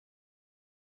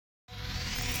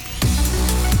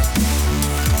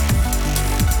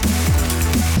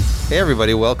Hey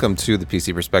everybody, welcome to the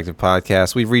PC Perspective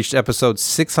Podcast. We've reached episode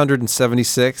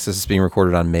 676. This is being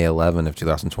recorded on May 11 of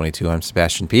 2022. I'm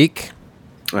Sebastian Peak.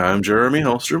 I'm Jeremy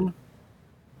Hellstrom.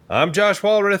 I'm Josh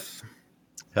Walrath.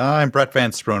 I'm Brett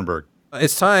Van Sproenberg.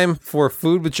 It's time for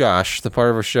Food with Josh, the part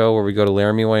of our show where we go to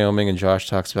Laramie, Wyoming, and Josh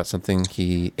talks about something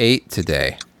he ate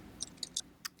today.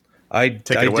 I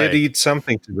did eat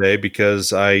something today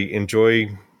because I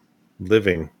enjoy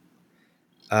living.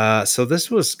 So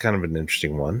this was kind of an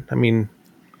interesting one. I mean,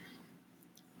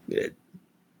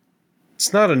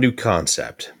 it's not a new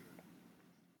concept.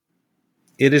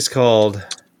 It is called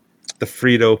the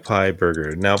Frito Pie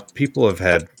Burger. Now, people have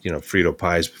had, Frito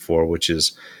pies before, which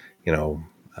is,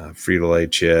 Frito-Lay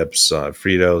chips,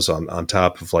 Fritos on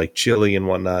top of like chili and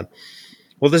whatnot.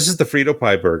 Well, this is the Frito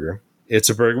Pie Burger. It's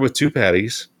a burger with two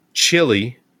patties,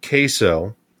 chili,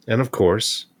 queso, and of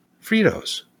course,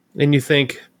 Fritos. And you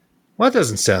think, well, that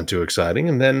doesn't sound too exciting.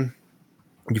 And then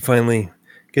you finally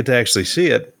get to actually see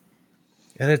it,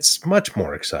 and it's much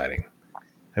more exciting.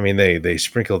 I mean, they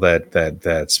sprinkle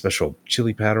that special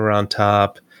chili powder on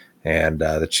top, and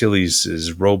the chili's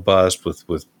is robust with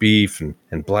beef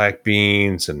and black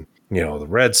beans and, the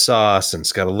red sauce, and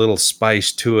it's got a little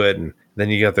spice to it. And then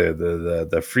you got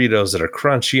the Fritos that are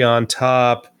crunchy on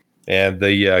top, and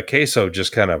the queso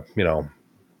just kind of,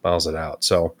 balls it out.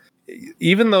 So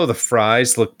even though the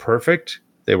fries look perfect,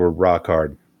 they were rock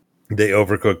hard. They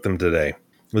overcooked them today.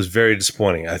 It was very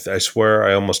disappointing. I swear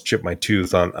I almost chipped my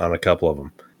tooth on a couple of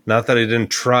them. Not that I didn't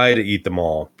try to eat them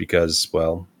all because,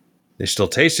 well, they still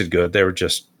tasted good. They were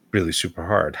just really super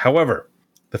hard. However,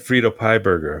 the Frito Pie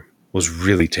Burger was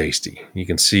really tasty. You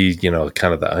can see,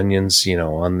 kind of the onions,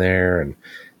 on there.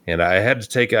 And I had to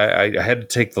take I had to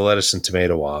take the lettuce and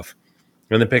tomato off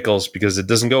and the pickles because it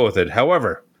doesn't go with it.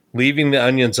 However, leaving the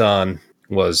onions on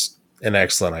was an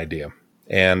excellent idea.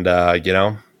 And,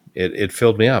 it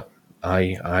filled me up.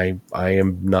 I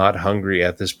am not hungry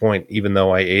at this point, even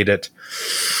though I ate it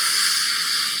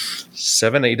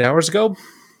 7-8 hours ago.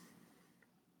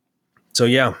 So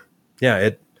yeah,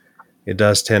 it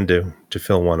does tend to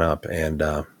fill one up, and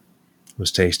it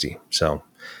was tasty. So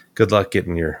good luck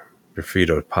getting your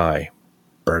Frito Pie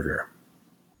Burger.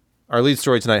 Our lead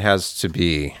story tonight has to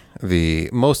be the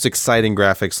most exciting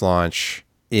graphics launch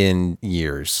in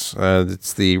years.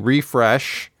 It's the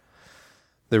refresh,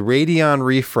 the Radeon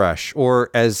refresh, or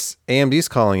as AMD's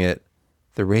calling it,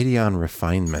 the Radeon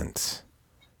refinement.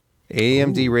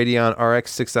 AMD Radeon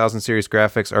RX 6000 series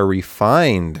graphics are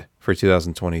refined for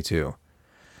 2022.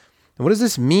 And what does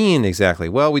this mean exactly?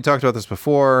 Well, we talked about this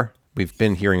before. We've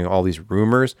been hearing all these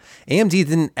rumors. AMD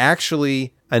didn't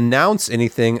actually announce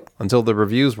anything until the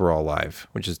reviews were all live,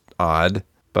 which is odd,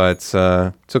 but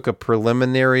took a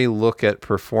preliminary look at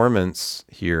performance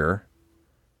here,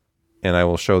 and I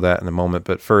will show that in a moment.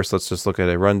 But first, let's just look at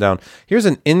a rundown. Here's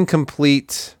an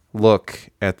incomplete look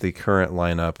at the current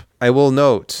lineup. I will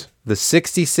note the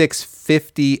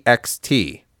 6650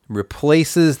 XT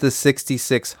replaces the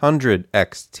 6600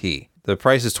 XT. The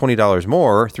price is $20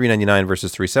 more, $399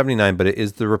 versus $379, but it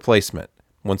is the replacement.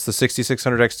 Once the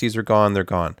 6600 XTs are gone, they're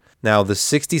gone. Now, the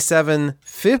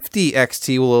 6750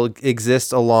 XT will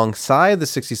exist alongside the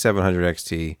 6700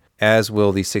 XT, as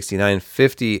will the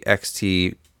 6950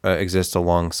 XT exist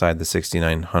alongside the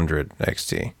 6900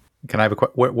 XT. Can I have a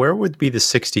question? Where would be the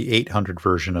 6800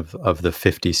 version of the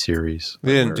 50 series?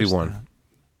 We didn't do one.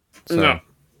 So. No.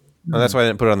 Oh, that's why I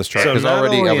didn't put it on this chart. So not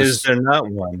already only is there not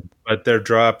one, but they're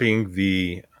dropping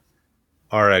the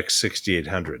RX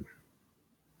 6800.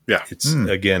 Yeah. It's,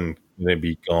 again, going to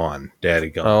be gone. Daddy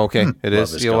gone. Oh, okay. It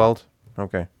is Love EOL.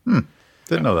 Okay.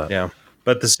 Didn't know that. Yeah.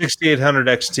 But the 6800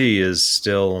 XT is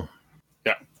still...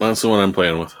 Yeah, that's the one I'm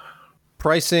playing with.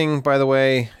 Pricing, by the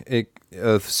way,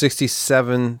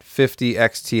 6750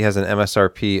 XT has an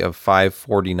MSRP of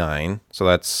 $549, so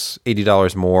that's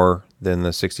 $80 more than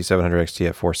the 6700 XT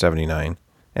at $479.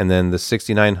 And then the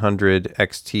 6900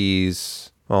 XTs,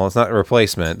 well, it's not a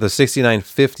replacement. The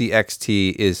 6950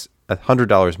 XT is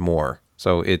 $100 more,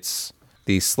 so it's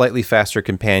the slightly faster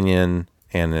companion,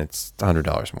 and it's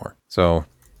 $100 more. So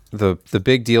the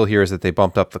big deal here is that they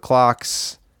bumped up the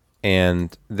clocks,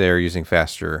 and they're using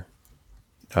faster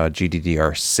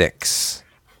GDDR6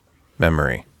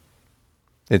 memory.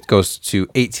 It goes to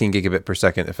 18 gigabit per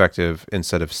second effective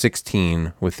instead of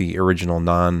 16 with the original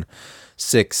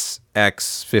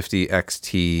non-6X50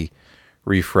 XT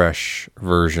refresh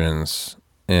versions.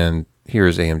 And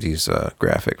here's AMD's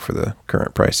graphic for the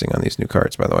current pricing on these new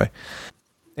cards, by the way.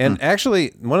 And actually,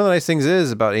 one of the nice things is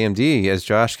about AMD, as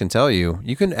Josh can tell you,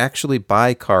 you can actually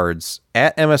buy cards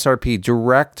at MSRP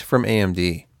direct from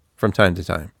AMD from time to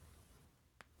time.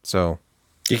 So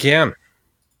You can.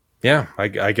 Yeah, I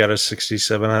got a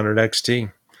 6700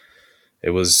 XT.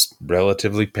 It was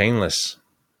relatively painless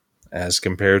as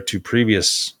compared to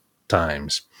previous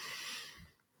times.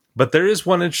 But there is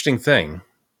one interesting thing.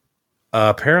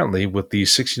 Apparently, with the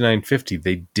 6950,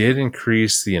 they did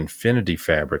increase the Infinity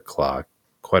Fabric clock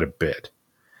quite a bit.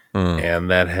 And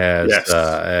that has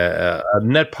a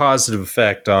net positive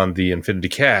effect on the Infinity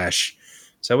Cache.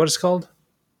 Is that what it's called?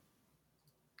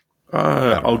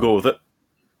 I'll go with it.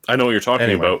 I know what you're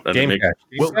talking about. And Game make- Cache.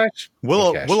 We'll- Game Cache?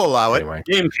 We'll Game Cache. allow it. Anyway.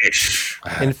 Game cache.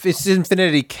 It's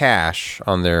Infinity Cache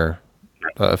on their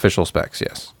official specs,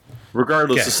 yes.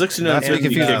 Regardless, Okay. the Not 69 to be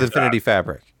confused with Infinity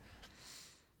Fabric.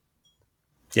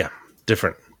 Yeah,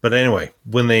 different. But anyway,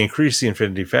 when they increase the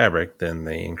Infinity Fabric, then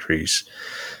they increase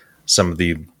some of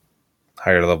the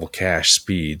higher level cache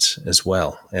speeds as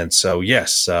well. And so,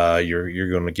 yes, you're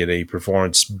going to get a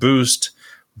performance boost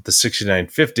with the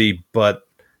 6950, but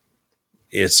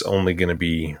it's only going to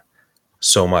be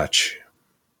so much.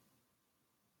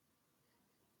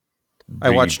 I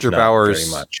watched your Not Bowers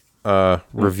very much.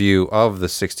 review of the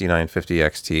 6950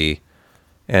 XT,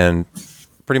 and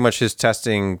pretty much his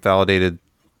testing validated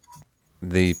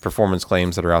the performance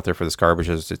claims that are out there for this garbage.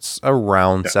 It's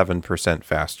around 7%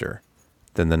 faster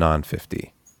than the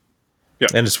non-50.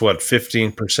 And it's what,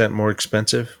 15% more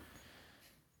expensive?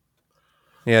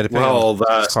 Yeah, depending Well, on the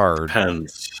that card.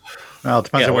 depends. Well, it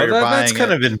depends on where you're buying that's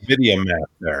kind it. of NVIDIA math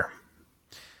there.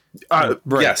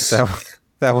 Right. Yes.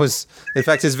 That was, in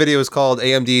fact, his video is called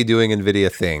AMD doing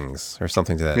NVIDIA things or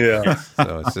something to that. Yeah.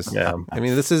 So it's just, Yeah. I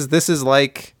mean, this is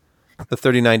like the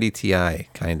 3090 Ti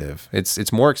kind of.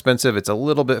 It's more expensive. It's a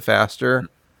little bit faster.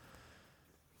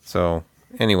 So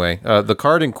anyway, the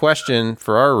card in question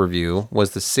for our review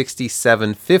was the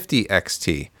 6750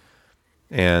 XT,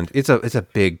 and it's a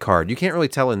big card. You can't really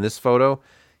tell in this photo.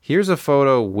 Here's a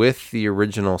photo with the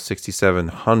original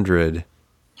 6700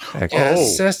 XT.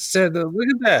 Yes, look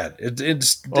at that.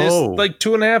 It's like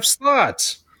 2.5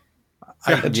 slots.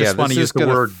 I just want to use the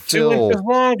word. 2 inches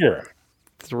longer.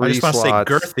 I Three just want to say slots.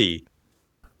 girthy.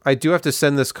 I do have to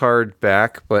send this card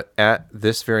back, but at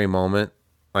this very moment,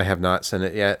 I have not sent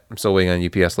it yet. I'm still waiting on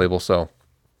UPS label, so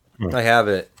I have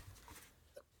it.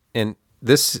 And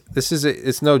this is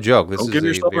it's no joke. This Don't is give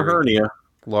yourself a very hernia.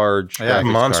 large Yeah,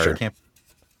 graphics monster. card. Can't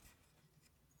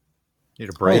need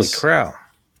a Holy brace. crap.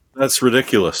 That's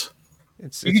ridiculous.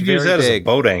 It's You could use very that as a big.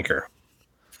 boat anchor.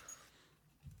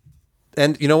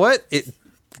 And you know what?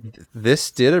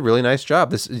 This did a really nice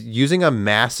job. This using a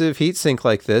massive heatsink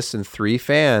like this and 3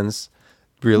 fans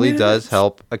really does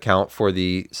help account for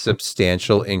the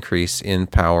substantial increase in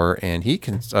power and heat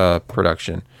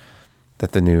production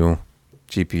that the new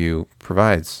GPU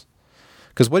provides.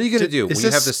 Because what are you going to do when is you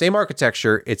have this- the same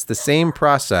architecture? It's the same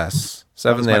process,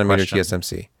 7 was my nanometer question.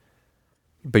 TSMC,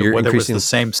 but you're Whether it was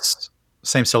increasing. the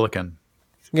same silicon,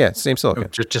 Yeah, same silicon.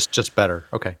 just better.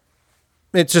 Okay.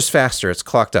 It's just faster. It's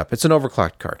clocked up. It's an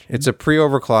overclocked card. It's a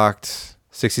pre-overclocked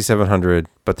 6700,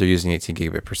 but they're using 18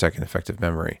 gigabit per second effective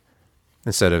memory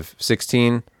instead of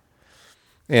 16.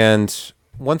 And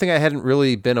one thing I hadn't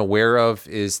really been aware of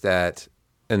is that,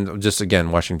 and just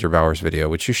again, watching Derbauer's video,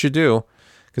 which you should do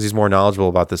because he's more knowledgeable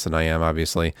about this than I am,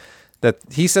 obviously, that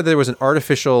he said there was an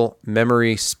artificial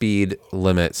memory speed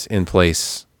limit in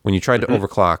place when you tried to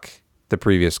overclock the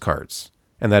previous cards.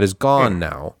 And that is gone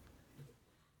now.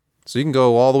 So you can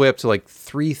go all the way up to like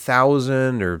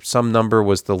 3,000 or some number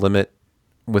was the limit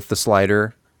with the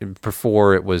slider.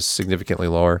 Before it was significantly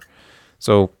lower.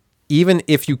 So even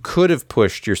if you could have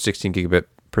pushed your 16 gigabit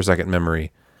per second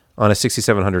memory on a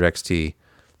 6700 XT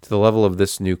to the level of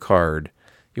this new card,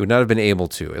 you would not have been able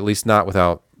to, at least not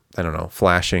without, I don't know,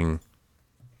 flashing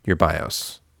your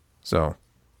BIOS. So,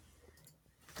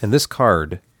 and this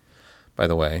card, by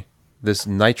the way, this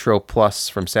Nitro Plus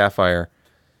from Sapphire,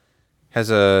 has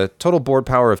a total board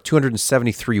power of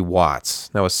 273 watts.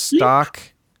 Now, a stock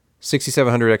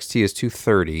 6700 XT is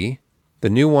 230. The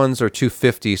new ones are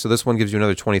 250, so this one gives you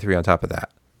another 23 on top of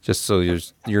that. Just so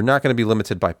you're not going to be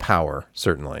limited by power,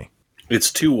 certainly.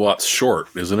 It's 2 watts short,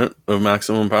 isn't it, of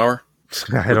maximum power?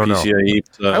 I don't know. PCIe,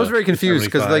 I was very confused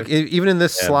because, 75. like, even in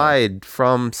this slide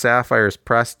from Sapphire's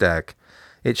press deck,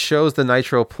 it shows the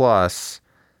Nitro Plus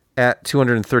at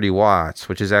 230 watts,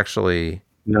 which is actually,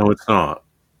 No, it's not.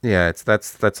 yeah,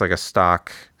 that's like a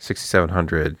stock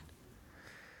 6700.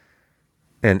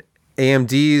 And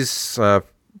AMD's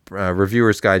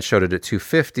reviewer's guide showed it at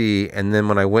 250, and then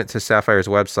when I went to Sapphire's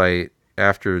website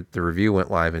after the review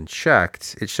went live and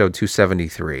checked, it showed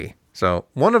 273. So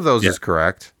one of those is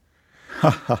correct.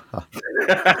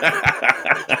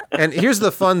 And here's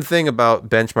the fun thing about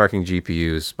benchmarking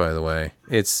GPUs, by the way.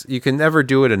 It's you can never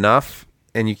do it enough.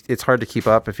 and it's hard to keep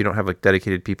up if you don't have like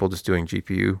dedicated people just doing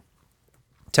GPU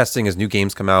testing as new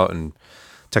games come out and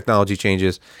technology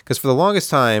changes. Because for the longest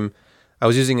time, I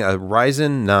was using a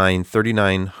Ryzen 9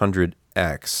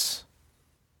 3900X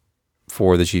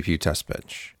for the GPU test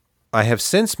bench. I have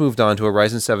since moved on to a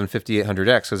Ryzen 7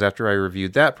 5800X because after I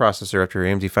reviewed that processor, after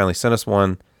AMD finally sent us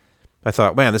one, I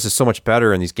thought, man, this is so much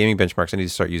better in these gaming benchmarks. I need to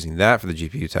start using that for the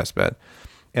GPU test bed.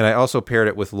 And I also paired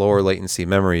it with lower latency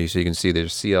memory. So you can see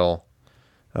there's CL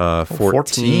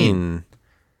 14.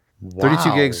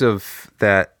 32 gigs of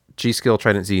that G.Skill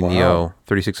Trident Z Neo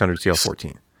 3600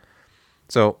 CL14.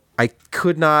 So I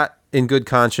could not, in good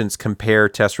conscience, compare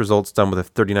test results done with a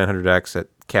 3900X at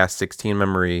CAS 16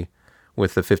 memory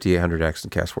with the 5800X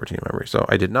and CAS 14 memory. So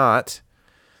I did not.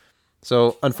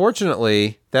 So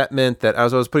unfortunately, that meant that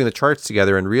as I was putting the charts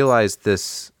together and realized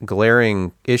this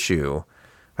glaring issue,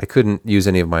 I couldn't use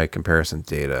any of my comparison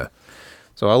data.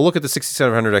 So I'll look at the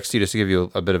 6700 XT just to give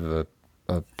you a bit of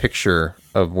a picture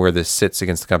of where this sits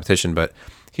against the competition. But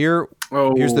here's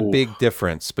the big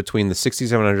difference between the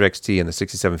 6700 XT and the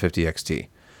 6750 XT.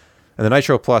 And the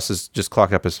Nitro Plus is just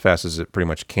clocked up as fast as it pretty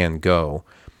much can go.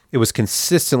 It was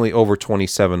consistently over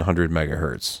 2700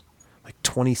 megahertz. Like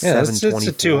 27, it's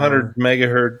a 200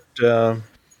 megahertz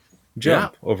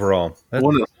jump overall.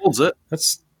 When it holds it.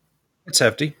 That's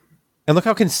hefty. And look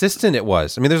how consistent it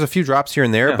was. I mean, there's a few drops here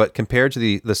and there, but compared to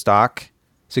the stock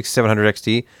 6700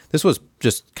 XT, this was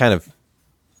just kind of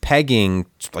pegging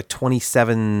like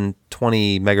 27,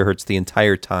 20 megahertz the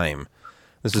entire time.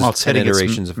 This is 10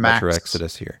 iterations of Metro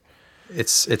Exodus here.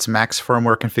 It's max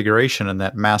firmware configuration, and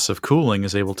that massive cooling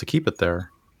is able to keep it there.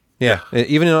 Yeah,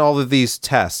 even in all of these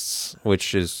tests,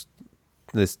 which is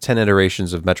this 10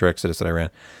 iterations of Metro Exodus that I ran,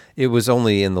 it was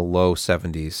only in the low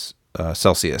 70s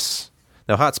Celsius.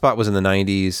 Now, Hotspot was in the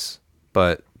 90s,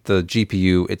 but the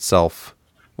GPU itself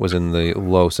was in the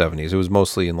low 70s. It was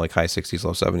mostly in like high 60s,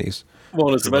 low 70s.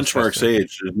 Well, as the benchmarks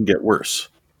age, it didn't get worse.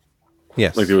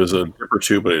 Yes. Like it was a dip or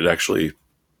two, but it actually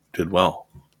did well.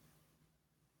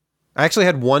 I actually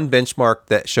had one benchmark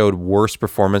that showed worse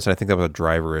performance, and I think that was a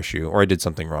driver issue, or I did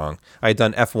something wrong. I had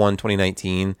done F1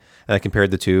 2019, and I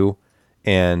compared the two,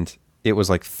 and it was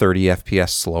like 30 FPS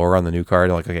slower on the new card.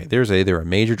 I'm like, okay, there's either a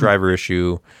major driver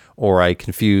issue, or I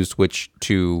confused which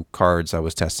two cards I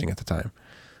was testing at the time.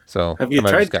 So have you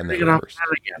tried turning it off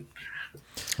again?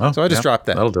 Oh, so I just dropped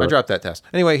that. I dropped that test.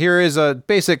 Anyway, here is a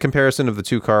basic comparison of the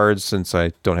two cards since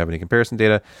I don't have any comparison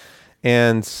data.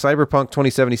 And Cyberpunk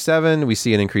 2077, we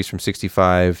see an increase from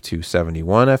 65 to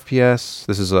 71 FPS.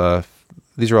 These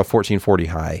are all 1440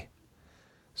 high.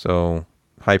 So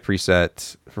high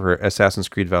preset for Assassin's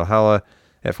Creed Valhalla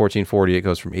at 1440, it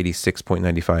goes from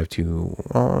 86.95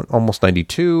 to almost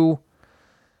 92.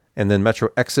 And then Metro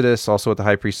Exodus, also at the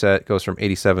high preset, goes from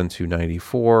 87 to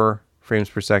 94 frames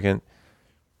per second.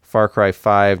 Far Cry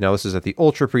 5, now this is at the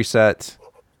Ultra preset,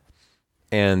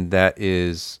 and that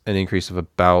is an increase of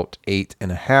about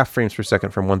 8.5 frames per second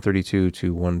from 132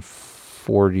 to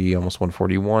 140, almost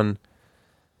 141.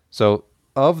 So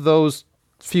of those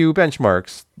few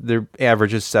benchmarks, their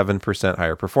average is 7%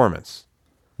 higher performance.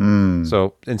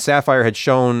 So, and Sapphire had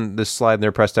shown this slide in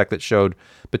their press deck that showed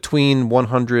between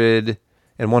 100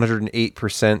 and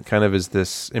 108% kind of is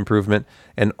this improvement.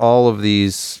 And all of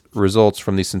these results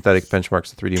from these synthetic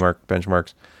benchmarks, the 3D Mark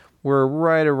benchmarks, were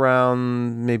right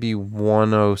around maybe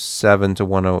 107 to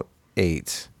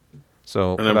 108.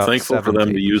 So, and I'm thankful for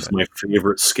them to use my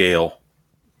favorite scale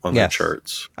on the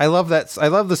charts. I love that. I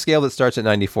love the scale that starts at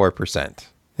 94%.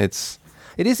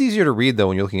 It is easier to read though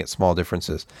when you're looking at small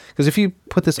differences, because if you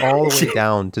put this all the way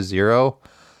down to 0,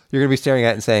 you're going to be staring at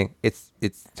it and saying it's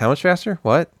how much faster?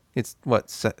 What? It's what,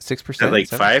 6%? Like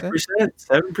 5%?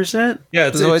 7%?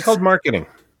 Yeah, it's called marketing.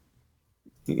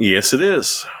 Yes, it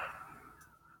is.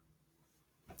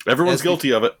 Everyone's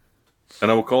guilty of it, and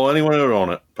I will call anyone out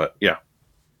on it. But yeah.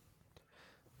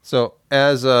 So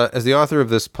as the author of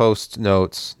this post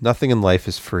notes, nothing in life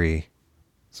is free.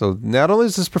 So not only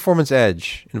does this performance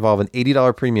edge involve an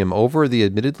 $80 premium over the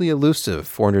admittedly elusive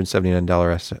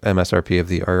 $479 MSRP of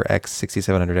the RX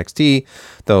 6700 XT,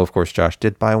 though of course Josh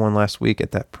did buy one last week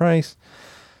at that price.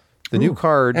 The new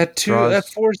card at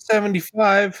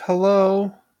 $475.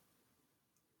 Hello.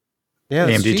 Yeah,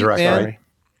 AMD Direct.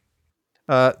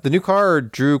 The new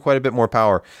card drew quite a bit more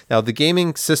power. Now the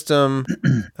gaming system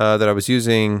that I was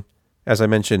using, as I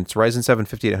mentioned, it's Ryzen 7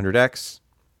 5800X.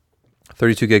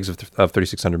 32 gigs of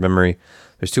 3600 memory.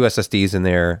 There's 2 SSDs in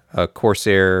there. A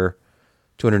Corsair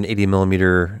 280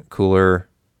 millimeter cooler.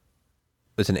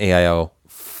 It's an AIO.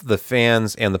 The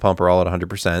fans and the pump are all at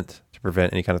 100% to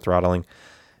prevent any kind of throttling.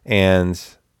 And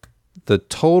the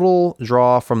total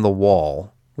draw from the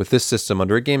wall with this system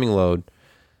under a gaming load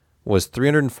was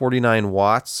 349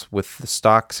 watts with the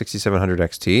stock 6700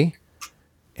 XT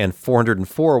and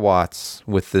 404 watts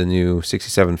with the new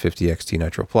 6750 XT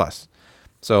Nitro Plus.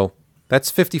 So that's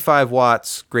 55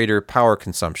 watts greater power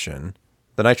consumption.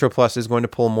 The Nitro Plus is going to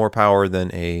pull more power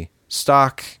than a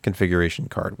stock configuration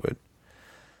card would.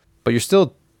 But you're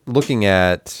still looking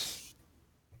at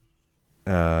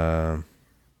 16%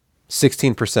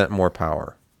 more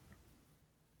power.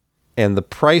 And the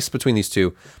price between these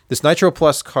two, this Nitro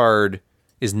Plus card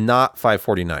is not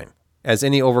 $549, as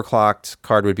any overclocked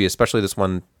card would be, especially this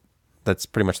one that's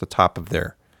pretty much the top of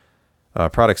their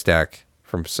product stack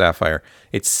from Sapphire.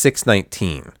 It's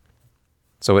 $619.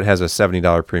 So it has a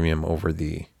 $70 premium over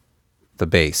the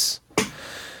base.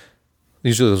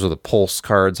 Usually those are the Pulse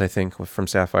cards, I think, from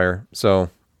Sapphire.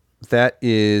 So that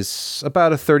is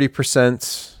about a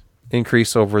 30%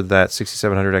 increase over that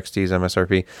 6700 XT's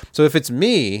MSRP. So if it's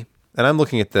me, and I'm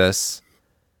looking at this,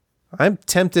 I'm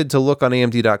tempted to look on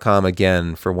AMD.com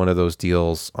again for one of those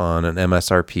deals on an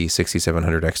MSRP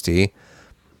 6700 XT,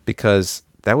 because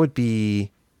that would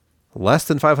be less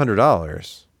than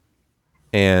 $500,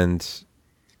 and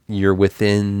you're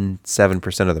within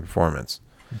 7% of the performance.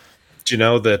 Do you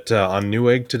know that on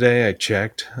Newegg today, I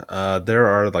checked, there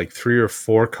are like 3 or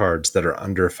 4 cards that are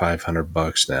under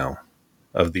 $500 now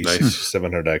of these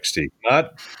 6700 XT.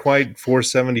 Not quite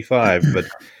 $475, but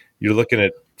you're looking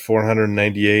at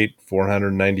 $498,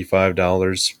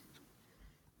 $495.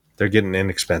 They're getting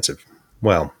inexpensive.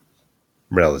 Well,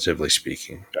 relatively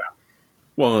speaking. Yeah.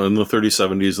 Well, and the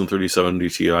 3070s and 3070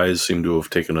 Ti's seem to have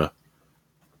taken a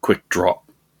quick drop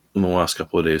in the last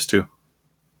couple of days too.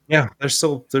 Yeah, they're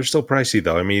still pricey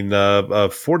though. I mean,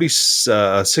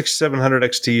 6700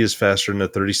 XT is faster than the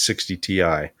 3060 Ti,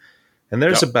 and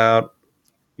there's about,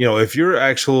 if your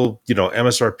actual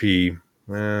MSRP,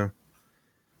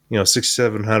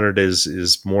 6700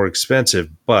 is more expensive,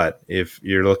 but if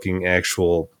you're looking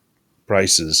actual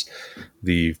prices,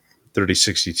 the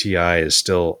 3060 Ti is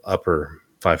still upper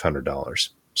 $500.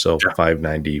 So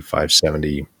 $590,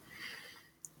 $570.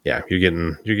 Yeah, you're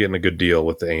getting a good deal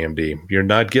with the AMD. You're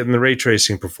not getting the ray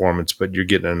tracing performance, but you're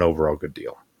getting an overall good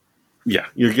deal. Yeah,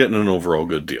 you're getting an overall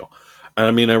good deal. And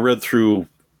I mean, I read through,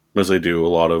 as I do, a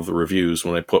lot of the reviews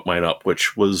when I put mine up,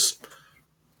 which was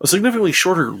a significantly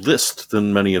shorter list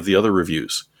than many of the other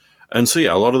reviews. And so,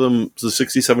 yeah, a lot of them, the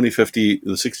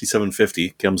 6750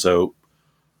 comes out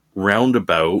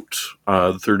roundabout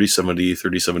the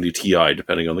 3070 Ti,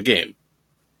 depending on the game.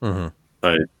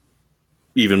 Mm-hmm.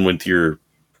 Even with your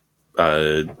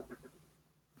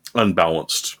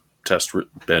unbalanced test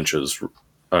benches,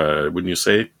 wouldn't you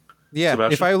say? Yeah,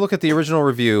 Sebastian? If I look at the original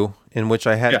review in which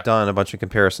I had done a bunch of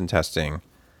comparison testing,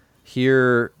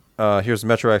 here's the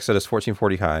Metro Exodus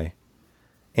 1440 High,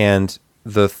 and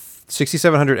the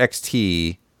 6700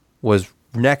 XT was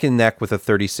neck and neck with a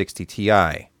 3060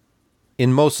 Ti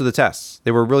in most of the tests.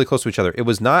 They were really close to each other. It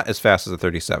was not as fast as the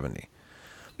 3070.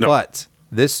 No. But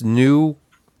this new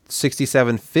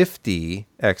 6750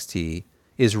 XT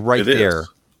is right there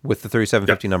with the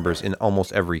 3750 numbers in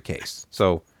almost every case.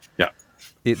 So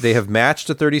they have matched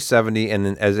the 3070,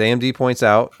 and as AMD points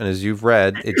out, and as you've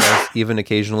read, it does even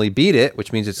occasionally beat it,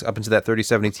 which means it's up into that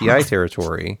 3070 Ti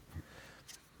territory.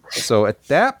 So at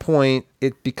that point,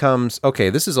 it becomes,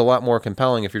 okay, this is a lot more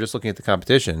compelling if you're just looking at the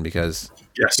competition, because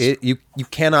you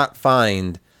cannot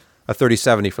find a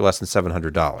 3070 for less than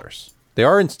 $700. They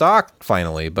are in stock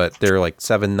finally, but they're like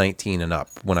 $719 and up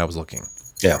when I was looking.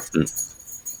 Yeah.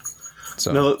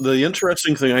 So now, the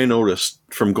interesting thing I noticed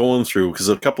from going through, because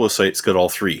a couple of sites got all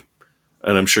three,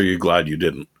 and I'm sure you're glad you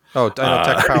didn't. Oh, I know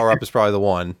Tech Power Up is probably the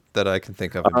one that I can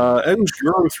think of. And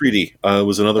Euro 3D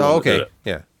was another one. Okay,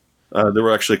 yeah. There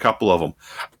were actually a couple of them.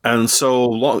 And so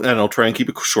long, and I'll try and keep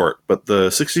it short, but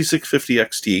the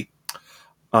 6650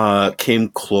 XT came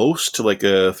close to like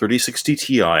a 3060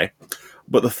 Ti,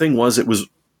 but the thing was, it was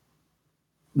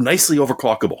nicely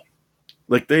overclockable.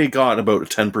 Like, they got about a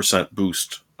 10%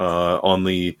 boost on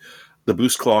the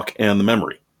boost clock and the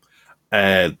memory.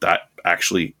 And that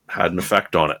actually had an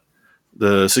effect on it.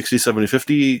 The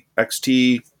 6750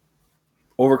 XT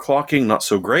overclocking, not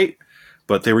so great,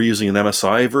 but they were using an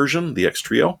MSI version, the X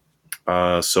Trio.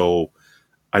 So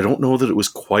I don't know that it was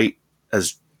quite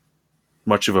as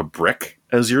much of a brick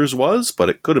as yours was, but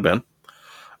it could have been.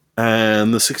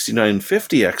 And the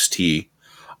 6950 XT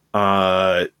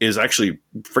is actually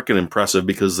freaking impressive,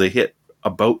 because they hit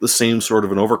about the same sort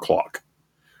of an overclock,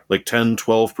 like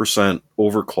 10-12%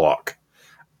 overclock.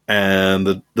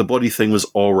 And the bloody thing was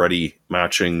already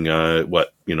matching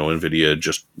what NVIDIA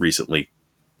just recently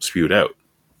spewed out.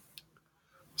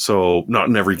 So not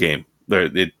in every game.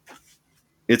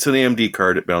 It's an AMD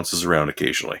card. It bounces around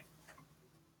occasionally.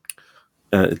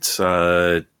 It's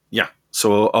yeah.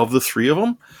 So of the three of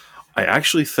them, I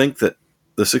actually think that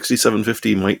the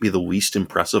 6750 might be the least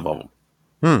impressive of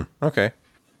them. Okay.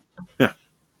 Yeah.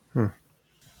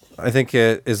 I think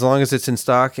as long as it's in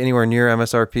stock anywhere near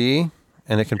MSRP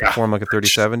and it can perform like a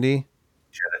 3070,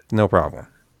 no problem.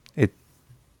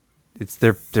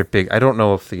 They're big. I don't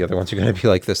know if the other ones are going to be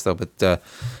like this though, but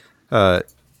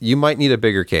you might need a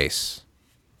bigger case.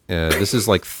 This is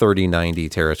like 3090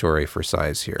 territory for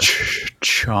size here.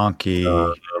 Chonky.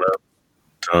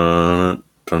 Dun,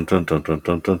 dun, dun, dun, dun,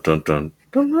 dun, dun, dun, dun,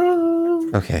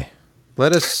 dun. Okay,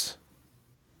 let us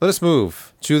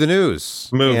move to the news.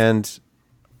 And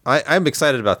I'm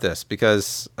excited about this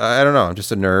because I don't know. I'm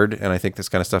just a nerd, and I think this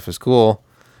kind of stuff is cool.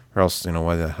 Or else,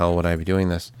 why the hell would I be doing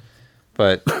this?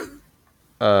 But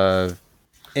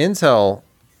Intel,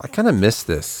 I kind of missed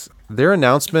this. Their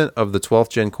announcement of the 12th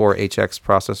Gen Core HX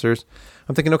processors.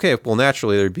 I'm thinking, okay, well,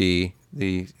 naturally there'd be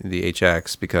the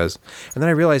HX because, and then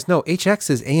I realized, no, HX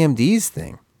is AMD's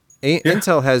thing.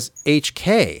 Intel has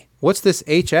HK. What's this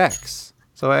HX?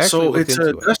 So I actually it's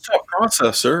a desktop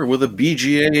processor with a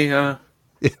BGA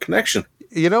connection.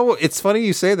 It's funny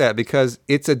you say that because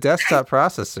it's a desktop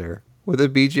processor with a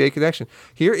BGA connection.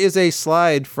 Here is a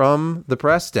slide from the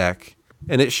press deck,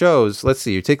 and it shows, let's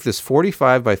see, you take this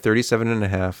 45 by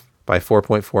 37.5 by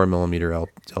 4.4 millimeter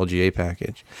LGA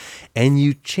package, and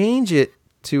you change it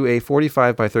to a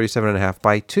 45 by 37.5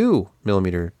 by 2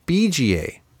 millimeter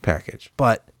BGA package,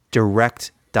 but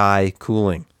direct die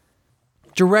cooling.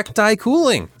 Direct die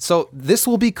cooling. So this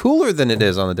will be cooler than it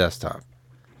is on the desktop.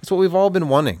 That's what we've all been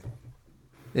wanting.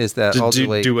 Is that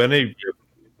do any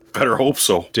better hope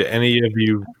so? Do any of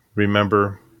you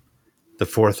remember the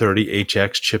 430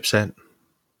 HX chipset?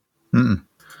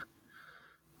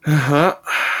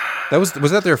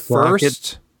 Was that their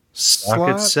first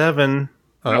Socket 7?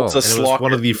 That was it was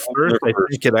one of the first. I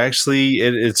think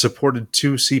it supported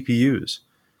 2 CPUs.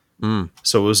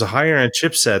 So it was a higher end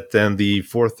chipset than the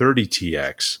 430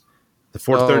 TX. The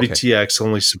 430 TX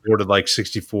only supported like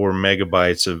 64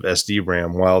 megabytes of SD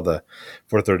RAM, while the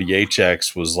 430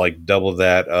 HX was like double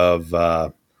that of,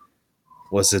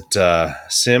 was it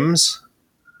Sims?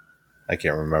 I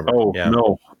can't remember. Oh, yeah.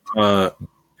 No.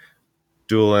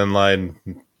 Dual inline.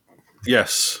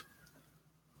 Yes.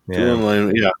 Yeah. Dual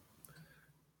inline, yeah.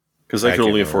 Because I can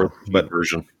only afford the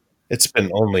version. It's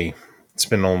been only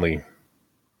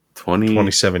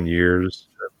 27 years.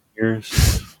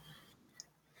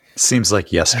 Seems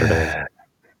like yesterday.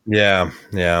 Yeah.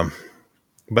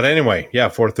 But anyway,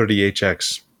 430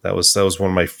 HX. That was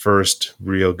one of my first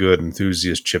real good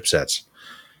enthusiast chipsets.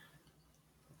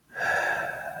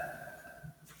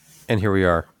 And here we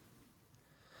are.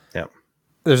 Yeah.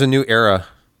 There's a new era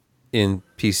in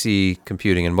PC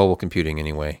computing and mobile computing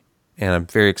anyway. And I'm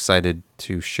very excited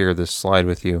to share this slide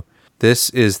with you. This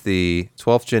is the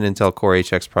 12th Gen Intel Core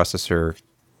HX processor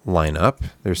lineup.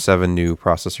 There's 7 new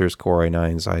processors, Core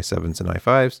i9s, i7s, and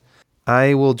i5s.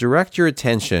 I will direct your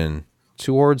attention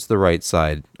towards the right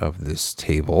side of this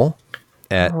table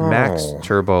at max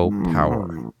turbo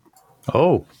power.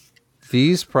 Oh.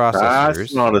 These processors...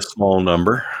 That's not a small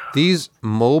number. These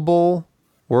mobile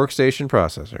workstation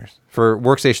processors, for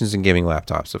workstations and gaming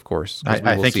laptops, of course. I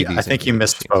think you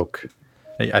misspoke.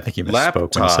 I think you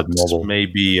misspoke when you said mobile. May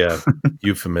be a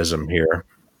euphemism here.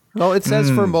 Well, it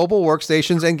says for mobile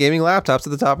workstations and gaming laptops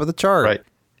at the top of the chart. Right.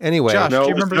 Anyway, Josh, no, do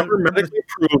you it's never medically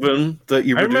proven that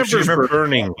you reduce your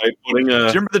burning by putting a... Do you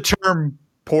remember the term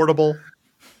portable?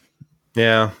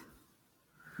 Yeah.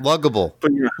 Luggable.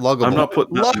 Luggable. I'm not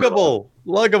putting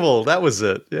Luggable. That was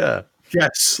it. Yeah.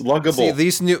 Yes, luggable. See,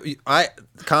 these new...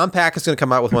 Compaq is going to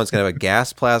come out with one. It's going to have a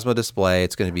gas plasma display.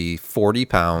 It's going to be 40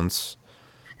 pounds.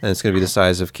 And it's going to be the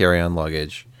size of carry-on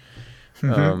luggage.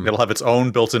 It'll have its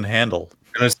own built-in handle.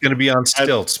 And it's going to be on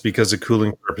stilts because of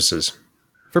cooling purposes.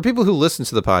 For people who listen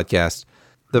to the podcast,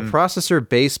 the processor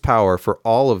base power for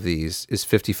all of these is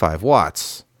 55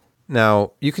 watts.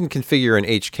 Now, you can configure an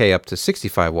HK up to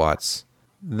 65 watts.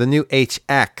 The new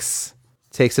HX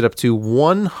takes it up to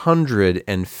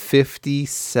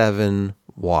 157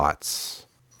 watts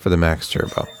for the max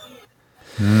turbo.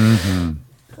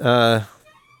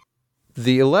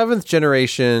 The 11th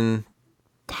generation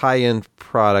high-end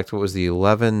product, what was the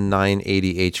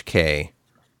 11980HK?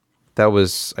 That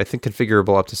was, I think,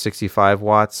 configurable up to 65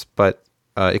 watts, but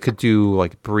it could do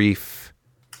like brief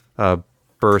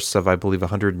bursts of, I believe,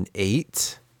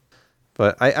 108.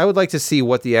 But I would like to see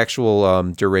what the actual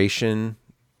duration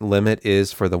limit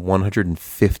is for the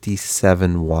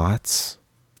 157 watts.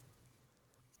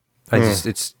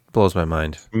 It blows my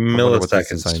mind. Milliseconds. What these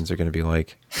designs are going to be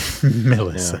like.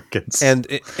 Milliseconds. And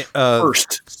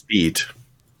burst speed.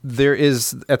 there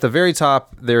is, at the very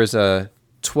top, there is a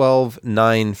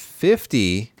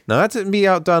 12950. Now, that's to be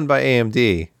outdone by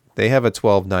AMD. They have a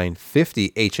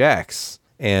 12950HX,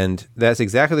 and that's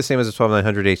exactly the same as a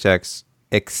 12900HX,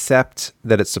 except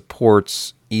that it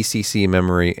supports ECC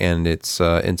memory and it's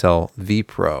Intel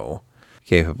vPro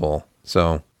capable.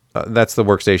 So that's the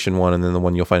workstation one, and then the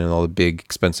one you'll find in all the big,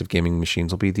 expensive gaming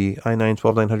machines will be the i9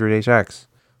 12900HX,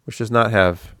 which does not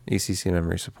have ECC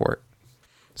memory support.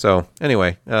 So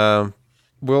anyway,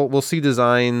 we'll see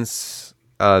designs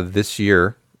this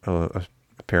year,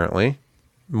 apparently.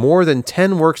 More than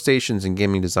 10 workstations and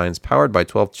gaming designs powered by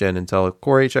 12th gen Intel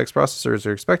Core HX processors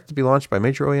are expected to be launched by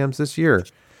major OEMs this year,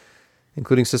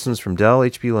 including systems from Dell,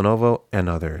 HP, Lenovo, and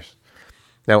others.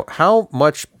 Now, how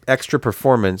much extra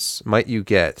performance might you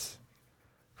get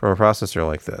from a processor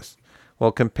like this?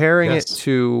 Well, comparing it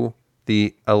to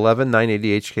the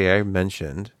 11980HK I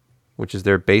mentioned, which is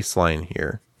their baseline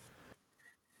here,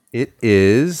 it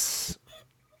is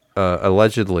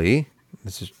allegedly,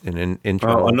 this is an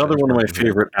internal. Another one of my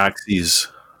favorite axes.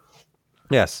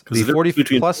 Yes, the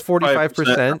 40 plus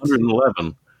 45%.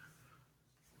 111.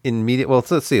 In media. Well,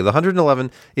 let's see. The 111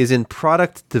 is in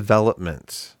product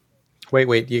development.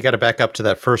 Wait. You got to back up to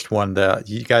that first one.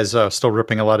 You guys still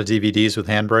ripping a lot of DVDs with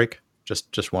Handbrake?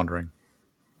 Just wondering.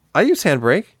 I use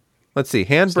Handbrake. Let's see.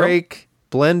 Handbrake,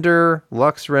 Blender,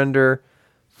 Lux Render,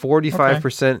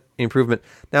 45% improvement.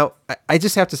 Now, I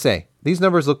just have to say, these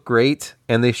numbers look great,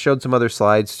 and they showed some other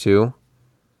slides too.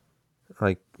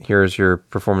 Like, here's your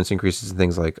performance increases in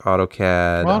things like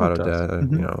AutoCAD,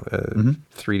 Autodesk,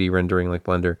 3D rendering like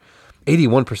Blender.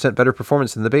 81% better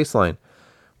performance than the baseline.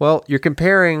 Well, you're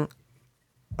comparing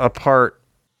a part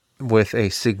with a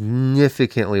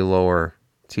significantly lower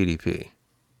TDP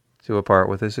to a part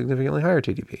with a significantly higher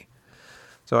TDP.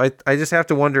 So I just have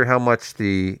to wonder how much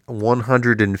the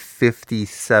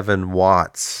 157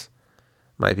 watts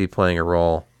might be playing a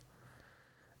role.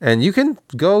 And you can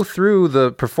go through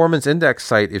the Performance Index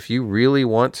site if you really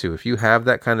want to, if you have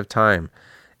that kind of time,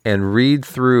 and read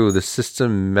through the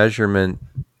system measurement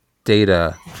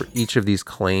data for each of these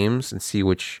claims and see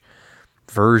which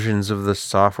versions of the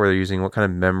software they're using, what kind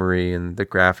of memory and the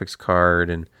graphics card.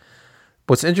 And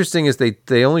what's interesting is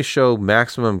they only show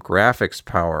maximum graphics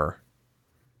power.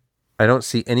 I don't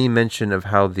see any mention of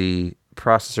how the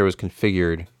processor was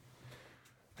configured.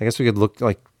 I guess we could look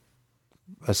like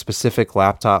a specific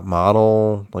laptop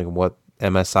model, like what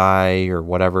MSI or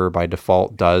whatever by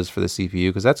default does for the CPU,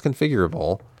 because that's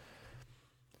configurable.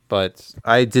 But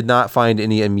I did not find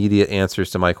any immediate answers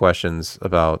to my questions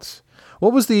about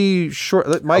what was the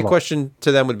short. My question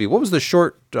to them would be, what was the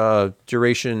short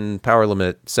duration power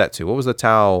limit set to? What was the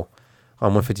tau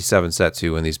on 157 set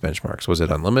to in these benchmarks? Was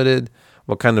it unlimited?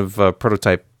 What kind of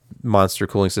prototype monster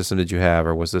cooling system did you have,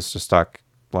 or was this just stock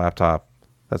laptop?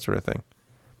 That sort of thing.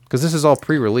 Because this is all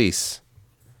pre-release.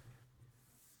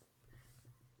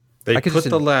 They put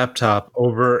the laptop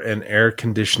over an air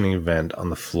conditioning vent on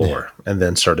the floor and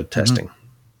then started testing.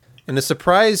 In a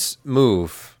surprise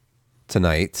move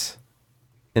tonight,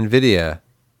 NVIDIA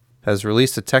has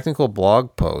released a technical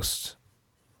blog post.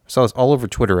 I saw this all over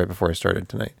Twitter right before I started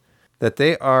tonight. That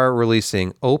they are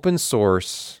releasing open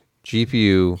source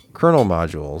GPU kernel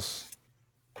modules.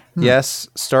 Yes,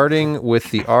 starting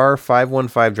with the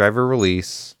R515 driver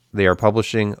release, they are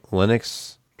publishing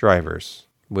Linux drivers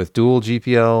with dual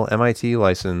GPL MIT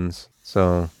license.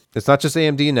 So it's not just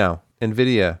AMD now.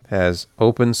 NVIDIA has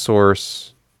open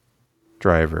source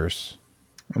drivers.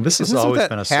 And this has Isn't always that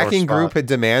been a sore hacking spot. group had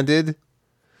demanded?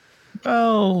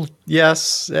 Well,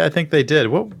 yes, I think they did.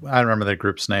 Well, I don't remember that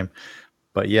group's name.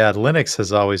 But yeah, Linux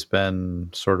has always been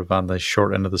sort of on the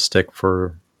short end of the stick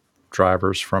for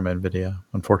drivers from NVIDIA,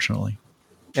 unfortunately.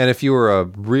 And if you were a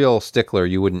real stickler,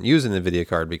 you wouldn't use an NVIDIA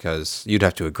card because you'd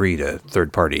have to agree to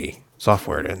third-party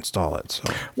software to install it.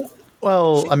 So,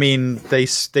 well, I mean, they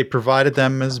provided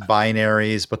them as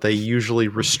binaries, but they usually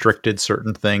restricted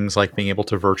certain things like being able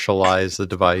to virtualize the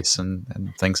device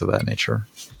and things of that nature,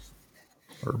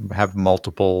 or have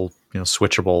multiple,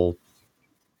 switchable.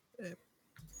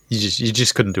 You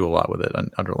just couldn't do a lot with it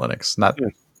under Linux.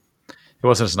 It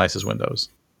wasn't as nice as Windows.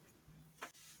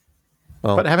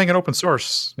 well, But having it open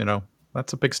source,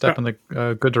 that's a big step in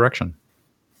the good direction.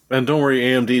 And don't worry,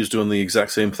 AMD is doing the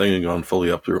exact same thing and gone fully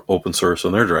up to open source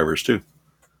on their drivers too.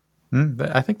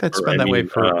 I think that's been that way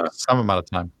for some amount of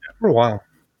time. For a while.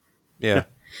 yeah.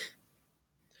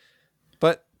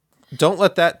 But don't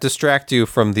let that distract you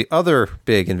from the other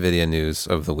big NVIDIA news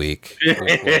of the week, which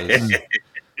was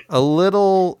a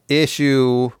little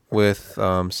issue with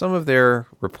some of their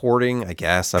reporting, I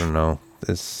guess. I don't know.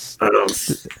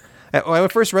 When I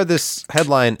first read this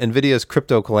headline, NVIDIA's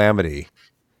crypto calamity,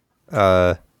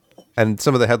 And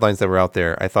some of the headlines that were out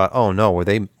there, I thought, oh no, were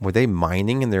they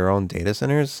mining in their own data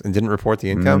centers and didn't report the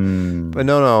income? But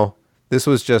no, this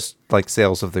was just like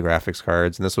sales of the graphics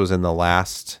cards, and this was in the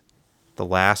last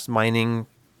mining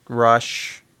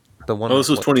rush. The one. Oh, this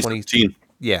was 2017.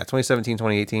 Yeah, 2017,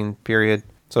 2018 period.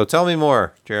 So tell me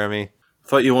more, Jeremy.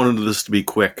 Thought you wanted this to be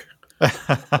quick.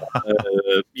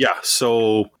 Yeah.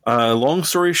 So, long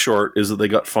story short is that they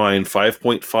got fined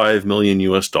 $5.5 million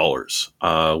US,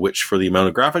 which for the amount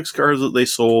of graphics cards that they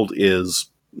sold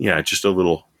is, just a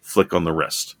little flick on the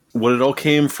wrist. What it all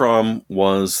came from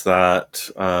was that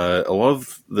a lot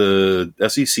of the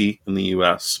SEC in the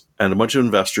US and a bunch of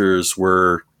investors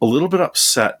were a little bit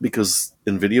upset because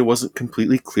NVIDIA wasn't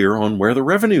completely clear on where the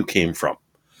revenue came from.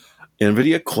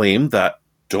 NVIDIA claimed that,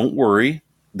 don't worry,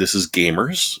 this is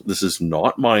gamers. This is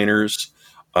not miners.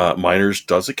 Miners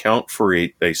does account for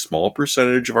a small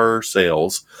percentage of our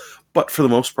sales, but for the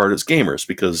most part, it's gamers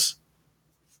because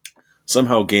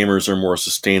somehow gamers are more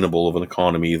sustainable of an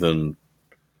economy than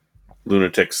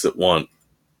lunatics that want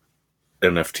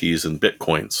NFTs and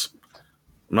Bitcoins.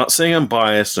 I'm not saying I'm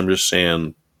biased. I'm just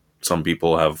saying some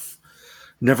people have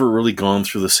never really gone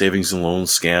through the savings and loan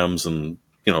scams and,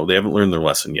 they haven't learned their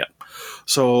lesson yet.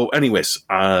 So anyways,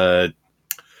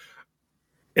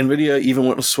 NVIDIA even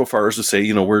went so far as to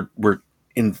say, we're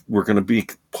going to be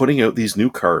putting out these new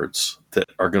cards that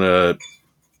are going to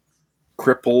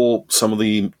cripple some of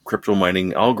the crypto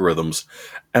mining algorithms,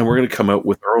 and we're going to come out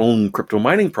with our own crypto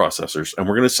mining processors, and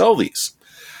we're going to sell these.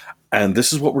 And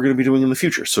this is what we're going to be doing in the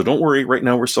future. So don't worry, right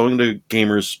now we're selling to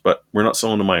gamers, but we're not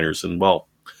selling to miners. And well,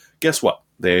 guess what?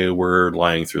 They were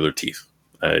lying through their teeth.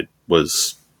 It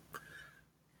was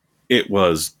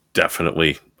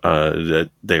definitely that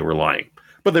they were lying.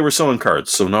 But they were selling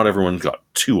cards, so not everyone got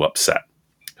too upset.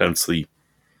 Hence the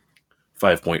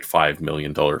 $5.5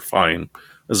 million fine,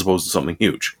 as opposed to something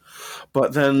huge.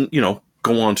 But then,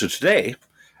 go on to today,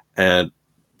 and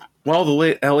while the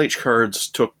late LH cards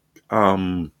took,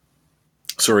 how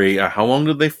long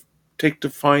did they take to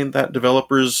find that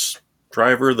developer's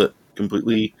driver that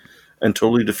completely and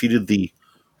totally defeated the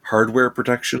hardware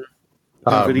protection?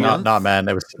 Not man.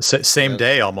 It was same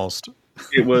day almost.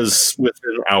 It was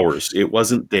within hours. It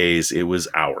wasn't days. It was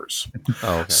hours.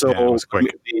 Oh, okay. So Yeah, it was quick.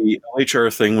 the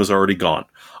LHR thing was already gone.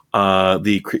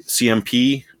 The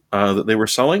CMP that they were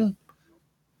selling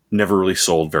never really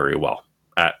sold very well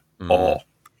at all.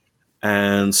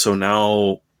 And so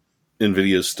now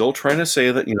NVIDIA is still trying to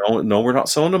say that, no, we're not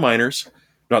selling to miners.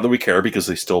 Not that we care because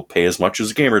they still pay as much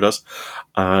as a gamer does.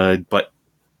 But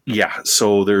yeah,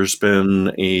 so there's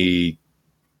been a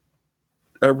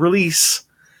release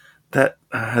that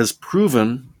has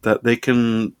proven that they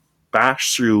can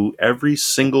bash through every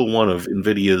single one of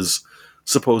NVIDIA's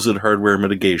supposed hardware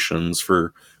mitigations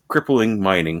for crippling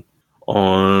mining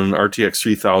on RTX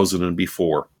 3000 and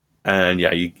before. And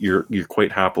yeah, you're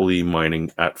quite happily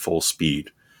mining at full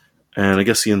speed. And I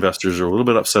guess the investors are a little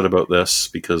bit upset about this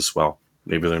because, well,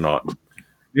 maybe they're not.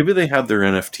 Maybe they had their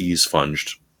NFTs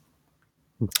funged.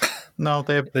 They No,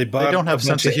 they bought don't have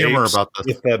sense of humor about this.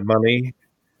 with that money.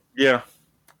 Yeah.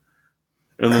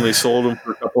 And then they sold them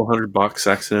for a couple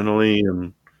 $100 accidentally,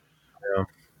 and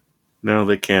now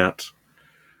they can't.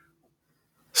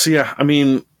 So yeah, I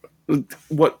mean,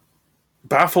 what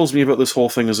baffles me about this whole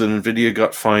thing is that NVIDIA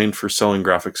got fined for selling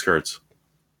graphics cards.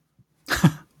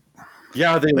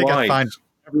 Yeah, they lied. Got fined.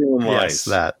 Everyone lies.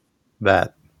 Yes,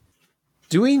 that.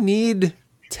 Do we need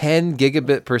 10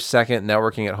 gigabit per second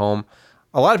networking at home?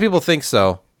 A lot of people think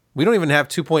so. We don't even have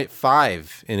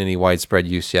 2.5 in any widespread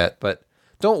use yet, but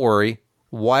don't worry.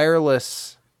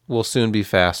 Wireless will soon be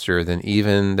faster than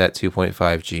even that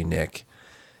 2.5G NIC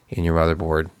in your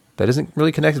motherboard that isn't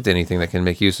really connected to anything that can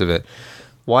make use of it.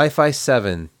 Wi-Fi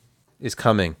 7 is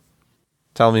coming.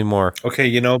 Tell me more.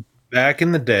 Okay, back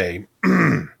in the day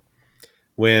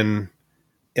when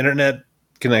internet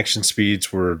connection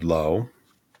speeds were low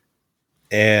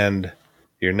and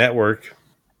your network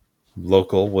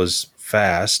local was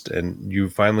fast and you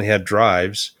finally had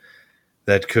drives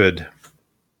that could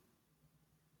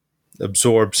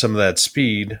absorb some of that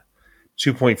speed,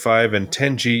 2.5 and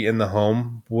 10G in the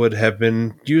home would have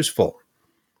been useful.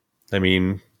 I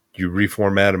mean, you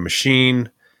reformat a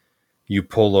machine, you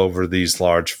pull over these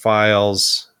large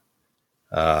files,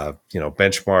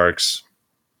 benchmarks,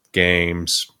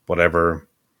 games, whatever.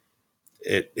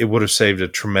 It would have saved a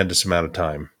tremendous amount of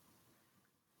time.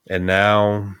 And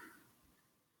now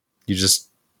you just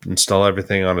install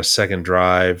everything on a second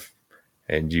drive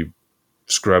and you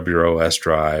scrub your OS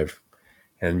drive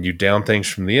and you down things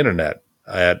from the internet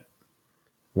at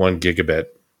 1 gigabit.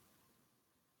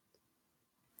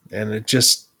 And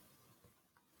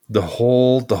the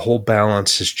whole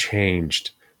balance has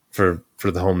changed for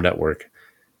the home network,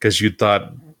 because you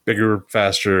thought bigger,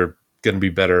 faster, going to be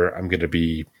better. I'm going to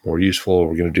be more useful.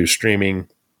 We're going to do streaming.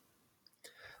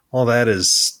 All that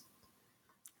is,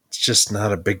 it's just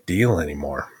not a big deal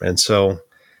anymore. And so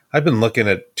I've been looking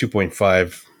at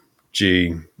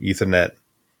 2.5G Ethernet.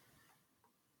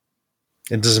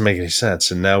 It doesn't make any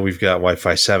sense. And now we've got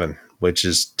Wi-Fi 7, which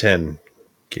is 10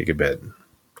 gigabit.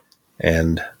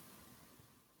 And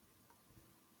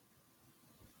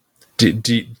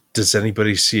does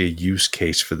anybody see a use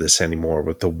case for this anymore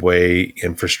with the way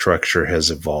infrastructure has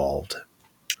evolved?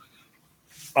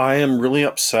 I am really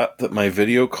upset that my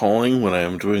video calling when I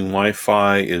am doing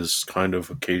Wi-Fi is kind of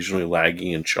occasionally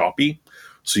laggy and choppy.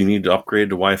 So you need to upgrade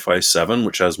to Wi-Fi 7,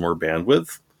 which has more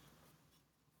bandwidth,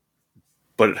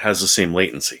 but it has the same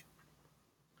latency.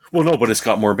 Well, no, but it's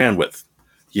got more bandwidth.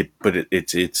 Yeah, but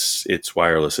it's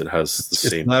wireless. It has the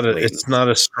same. It's not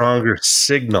a stronger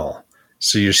signal,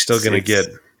 so you're still going to get.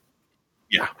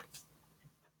 Yeah.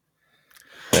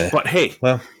 But hey,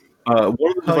 well, one of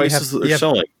the devices that they're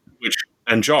selling,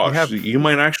 and Josh, you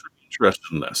might actually be interested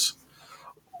in this.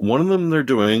 One of them they're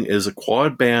doing is a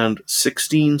quad band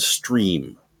 16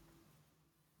 stream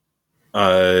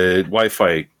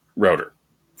Wi-Fi router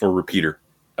or repeater,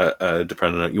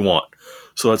 depending on what you want.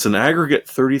 So it's an aggregate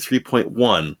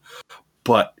 33.1,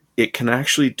 but it can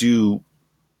actually do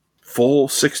full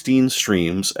 16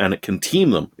 streams, and it can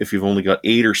team them if you've only got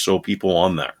 8 or so people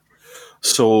on there.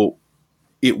 So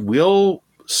it will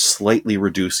slightly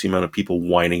reduce the amount of people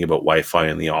whining about Wi-Fi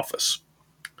in the office.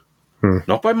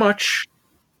 Not by much,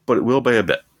 but it will by a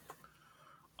bit.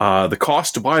 The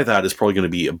cost to buy that is probably going to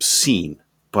be obscene,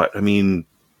 but I mean,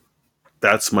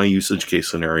 that's my usage case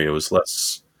scenario, is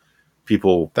less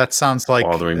people. That sounds like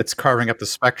bothering. It's carving up the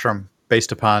spectrum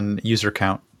based upon user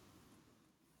count.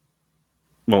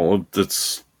 Well,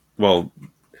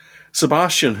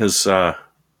 Sebastian has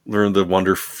learned the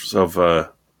wonders of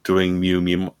doing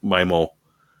MIMO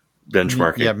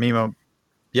benchmarking. Yeah, MIMO.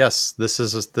 Yes, this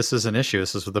is an issue.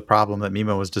 This is the problem that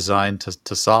MIMO was designed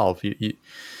to solve.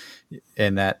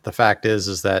 And that the fact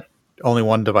is that only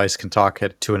one device can talk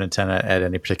to an antenna at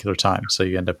any particular time. So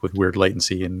you end up with weird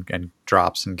latency and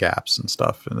drops and gaps and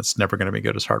stuff. And it's never going to be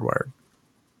good as hardwired.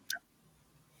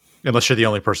 Unless you're the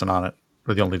only person on it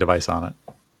or the only device on it.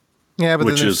 Yeah, but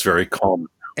which is very common.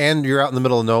 And you're out in the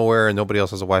middle of nowhere and nobody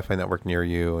else has a Wi-Fi network near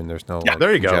you and there's no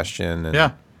there you congestion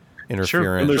and interference.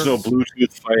 Sure. And there's no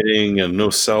Bluetooth fighting and no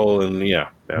cell and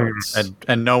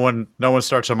and no one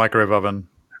starts a microwave oven.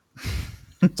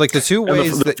 It's like the two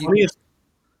ways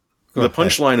the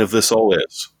punchline of this all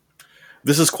is,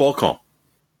 this is Qualcomm.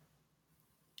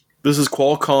 This is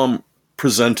Qualcomm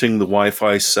presenting the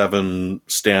Wi-Fi 7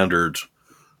 standard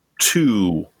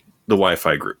to the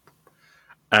Wi-Fi group.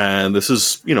 And this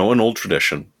is, an old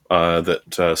tradition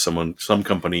that some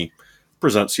company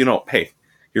presents, hey,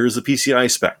 here's the PCI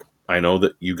spec. I know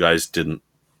that you guys didn't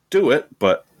do it,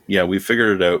 but yeah, we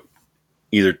figured it out.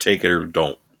 Either take it or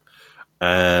don't.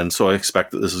 And so I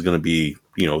expect that this is going to be,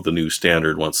 the new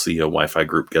standard once the Wi-Fi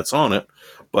group gets on it.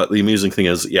 But the amusing thing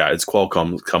is, it's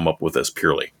Qualcomm come up with this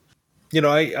purely.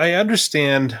 I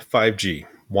understand 5G,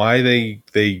 why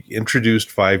they introduced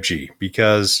 5G,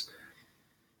 because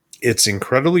it's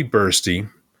incredibly bursty.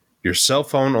 Your cell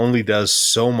phone only does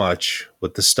so much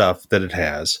with the stuff that it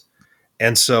has.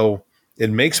 And so it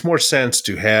makes more sense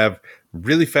to have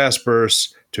really fast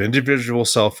bursts to individual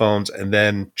cell phones and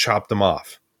then chop them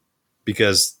off,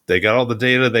 because they got all the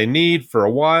data they need for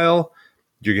a while.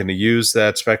 You're going to use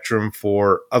that spectrum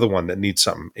for other one that needs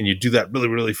something. And you do that really,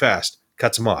 really fast,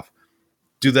 cuts them off.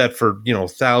 Do that for,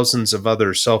 thousands of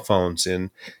other cell phones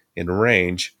in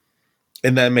range.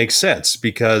 And that makes sense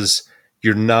because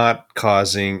you're not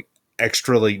causing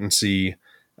extra latency.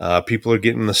 People are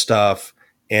getting the stuff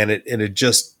and it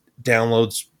just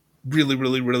downloads really,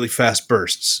 really, really fast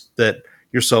bursts that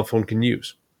your cell phone can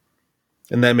use.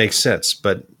 And that makes sense.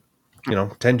 But,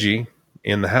 10G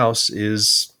in the house it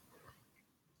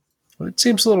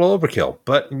seems a little overkill.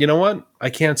 But you know what?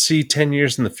 I can't see 10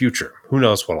 years in the future. Who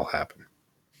knows what will happen?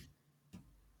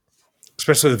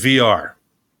 Especially with VR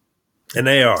and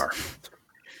AR.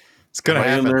 It's going to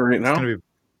happen there right now.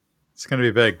 It's going to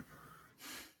be big.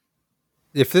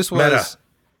 If this was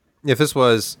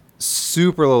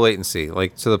super low latency,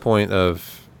 like to the point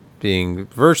of being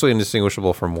virtually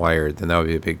indistinguishable from wired, then that would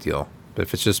be a big deal. But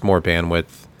if it's just more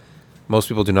bandwidth, most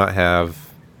people do not have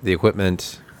the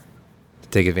equipment to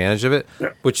take advantage of it,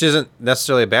 which isn't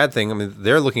necessarily a bad thing. I mean,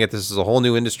 they're looking at this as a whole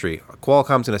new industry.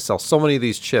 Qualcomm's going to sell so many of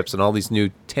these chips and all these new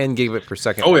 10 gigabit per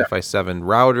second Wi-Fi 7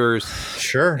 routers.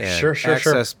 Sure.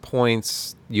 Access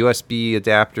points, USB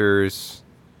adapters.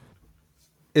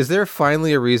 Is there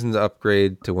finally a reason to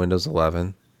upgrade to Windows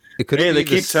 11? It could Hey, be they the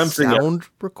keep tempting it. sound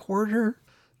recorder.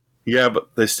 Yeah,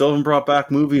 but they still haven't brought back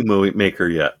Movie Maker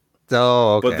yet.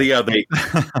 Oh, okay. But they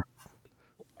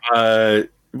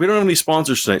we don't have any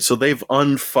sponsors tonight, so they've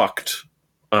unfucked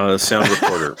sound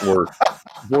recorder or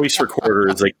voice recorder,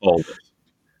 as they call it.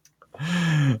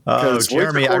 Oh, 'Cause voice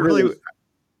Jeremy, I recorder really, is-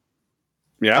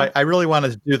 yeah. I really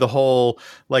wanted to do the whole,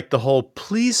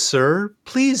 please, sir,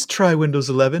 please try Windows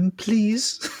 11,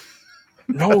 please.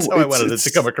 No, That's how I wanted it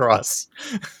to come across.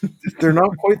 They're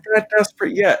not quite that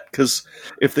desperate yet, because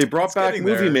if they brought It's back getting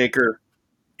Movie there. Maker,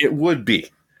 it would be.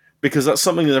 Because that's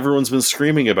something that everyone's been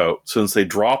screaming about since they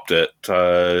dropped it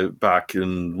back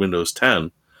in Windows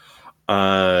 10.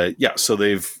 So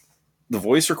the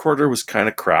voice recorder was kind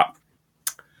of crap.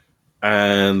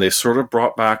 And they sort of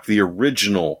brought back the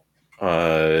original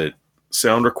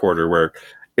sound recorder, where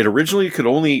it originally could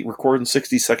only record in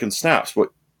 60-second snaps, but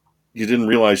you didn't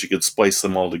realize you could splice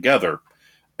them all together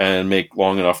and make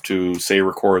long enough to, say,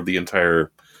 record the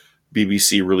entire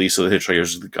BBC release of The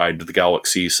Hitchhiker's Guide to the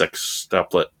Galaxy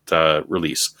sextuplet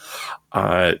release.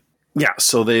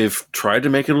 So they've tried to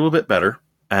make it a little bit better.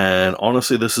 And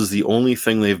honestly, this is the only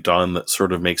thing they've done that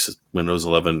sort of makes Windows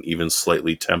 11 even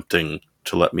slightly tempting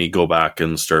to let me go back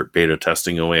and start beta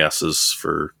testing OASs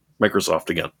for Microsoft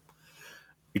again.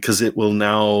 Because it will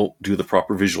now do the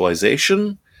proper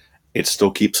visualization. It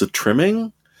still keeps it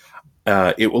trimming.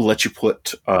 It will let you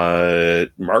put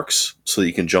marks so that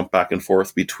you can jump back and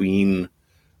forth between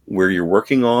where you're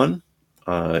working on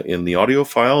in the audio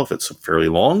file if it's fairly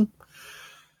long.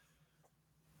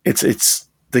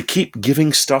 They keep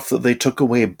giving stuff that they took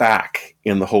away back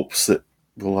in the hopes that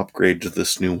we'll upgrade to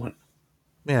this new one.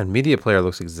 Man, Media Player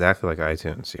looks exactly like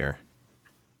iTunes here.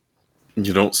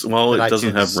 You don't. Well, But it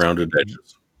doesn't have iTunes rounded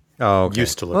edges. Oh, okay.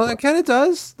 Used to look Well, like- it kind of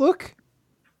does. Look.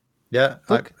 Yeah,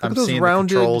 Look I'm at those seeing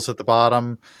rounded- the controls at the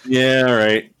bottom. Yeah,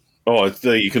 right. Oh, it's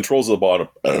the controls at the bottom.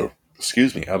 Oh,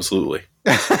 excuse me. Absolutely.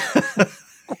 Getting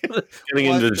What the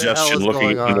hell indigestion is looking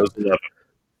going at on? Windows 11.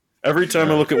 Every time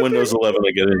I look at Windows 11,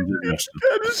 I get indigestion. What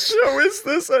kind of show is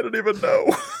this? I don't even know.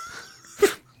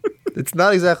 It's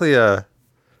not exactly a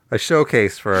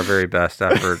showcase for our very best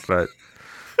effort, but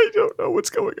I don't know what's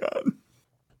going on.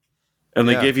 And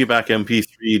they Yeah. gave you back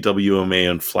MP3, WMA,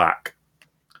 and FLAC.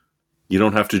 You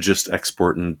don't have to just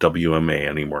export in WMA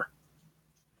anymore.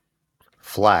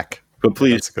 Flack. But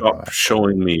please That's a good stop one.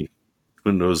 showing me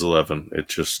Windows 11. It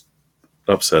just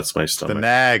upsets my The stomach.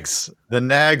 nags. The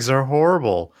nags are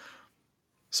horrible.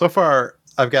 So far,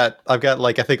 I've got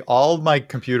like I think all of my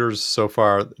computers so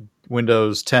far,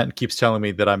 Windows 10 keeps telling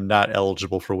me that I'm not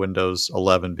eligible for Windows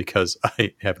 11 because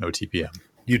I have no TPM.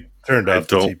 You turned I off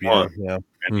the don't TPM. want- Yeah.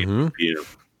 Mhm.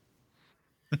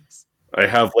 I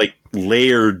have like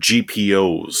layered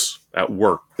GPOs at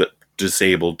work that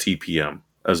disable TPM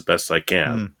as best I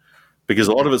can. Because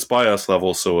a lot of it's BIOS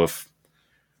level, so if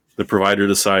the provider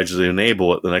decides to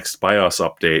enable it, the next BIOS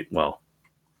update, well,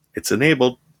 it's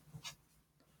enabled.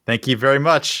 Thank you very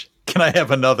much. Can I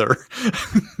have another?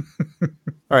 all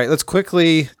right, let's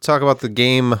quickly talk about the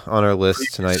game on our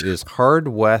list tonight. It is Hard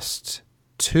West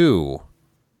 2.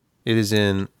 It is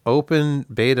in open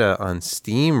beta on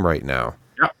Steam right now.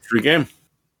 Yeah, free game.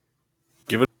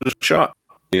 Give it a shot.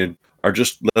 They are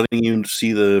just letting you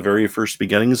see the very first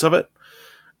beginnings of it.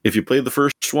 If you played the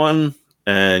first one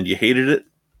and you hated it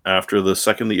after the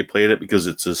second that you played it because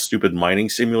it's a stupid mining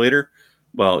simulator,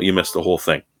 well, you missed the whole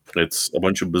thing. It's a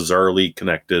bunch of bizarrely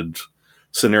connected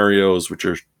scenarios which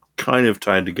are kind of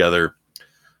tied together,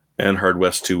 and Hard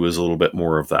West 2 is a little bit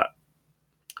more of that.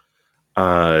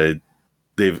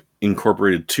 They've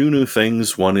incorporated two new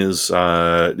things. One is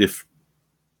if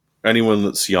anyone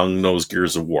that's young knows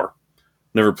Gears of War.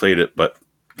 Never played it, but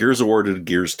Gears of War did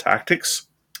Gears Tactics,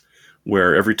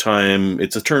 where every time,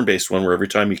 it's a turn-based one, where every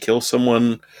time you kill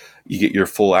someone, you get your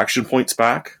full action points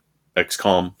back,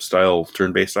 XCOM style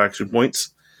turn-based action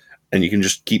points, and you can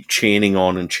just keep chaining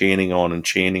on and chaining on and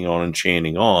chaining on and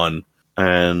chaining on,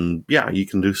 and yeah, you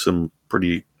can do some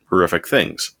pretty horrific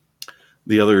things.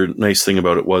 The other nice thing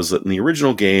about it was that in the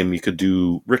original game, you could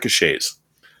do ricochets.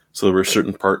 So there were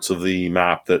certain parts of the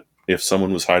map that if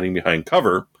someone was hiding behind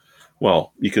cover,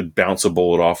 well, you could bounce a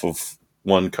bullet off of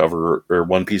one cover or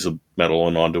one piece of metal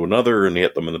and onto another and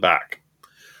hit them in the back.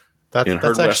 That's In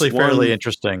Hard West actually fairly 1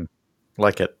 interesting.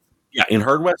 Like it. Yeah, in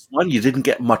Hard West 1, you didn't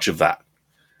get much of that.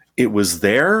 It was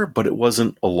there, but it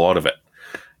wasn't a lot of it.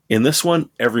 In this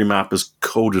one, every map is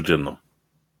coded in them.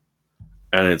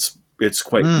 And it's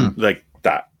quite like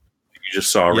that. You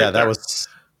just saw right Yeah, there.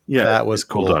 that was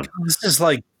cool. Well done. This is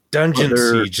like Dungeon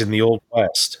They're- Siege in the Old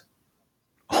West.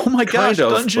 Oh my gosh, Kind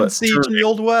of, Dungeon but Siege in the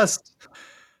Old West.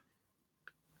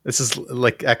 This is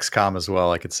like XCOM as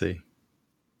well. I could see.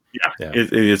 Yeah.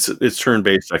 It's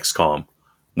turn-based XCOM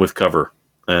with cover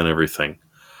and everything.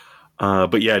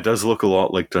 But yeah, it does look a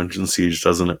lot like Dungeon Siege,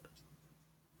 doesn't it?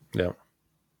 Yeah.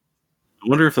 I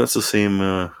wonder if that's the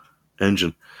same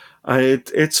engine.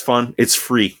 It's fun. It's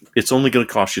free. It's only going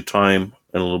to cost you time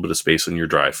and a little bit of space on your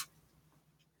drive.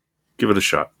 Give it a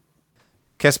shot.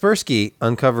 Kaspersky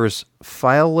uncovers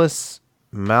fileless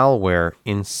malware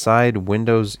inside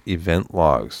Windows event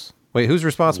logs. Wait, who's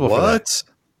responsible for that? What?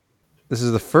 This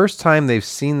is the first time they've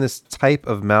seen this type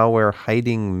of malware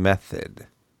hiding method.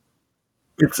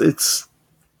 It's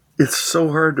so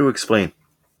hard to explain.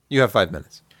 You have 5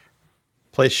 minutes.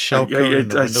 Place shellcode in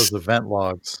the I- Windows event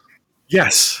logs.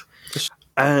 Yes.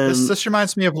 And This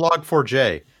reminds me of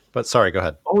Log4j. But sorry, go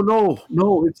ahead. oh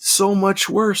no, it's so much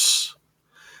worse.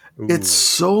 It's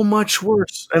so much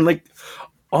worse. And like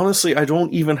honestly, I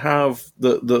don't even have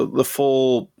the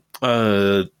full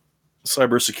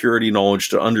cybersecurity knowledge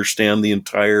to understand the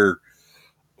entire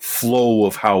flow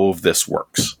of how this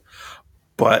works.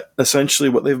 But essentially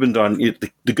what they've been done,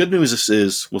 the good news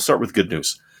is, we'll start with good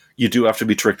news. You do have to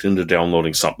be tricked into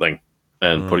downloading something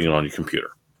and putting it on your computer.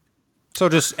 So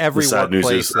just every The sad news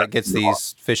workplace is that gets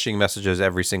these phishing messages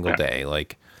every single day.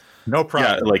 Like, No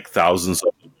problem. Yeah, like thousands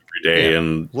of them every day. Yeah.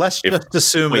 And Let's if just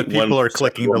assume that people are 0.1%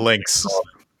 clicking the links.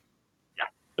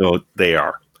 They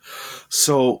are.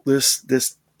 So this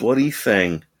bloody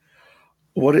thing,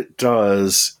 what it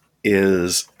does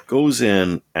is goes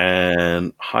in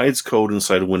and hides code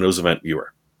inside a Windows Event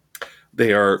Viewer.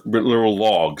 They are literal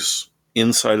logs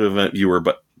inside of Event Viewer,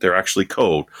 but they're actually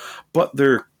code. But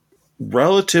they're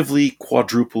relatively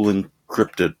quadruple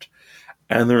encrypted.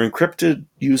 And they're encrypted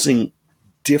using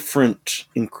different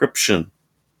encryption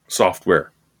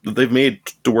software that they've made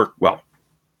to work well.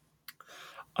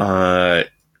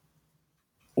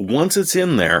 Once it's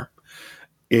in there,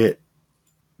 it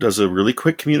does a really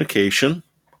quick communication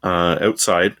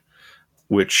outside,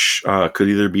 which could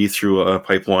either be through a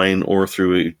pipeline or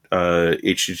through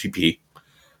HTTP.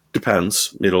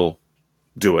 Depends. It'll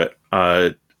do it.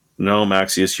 No,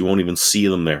 Maxius, you won't even see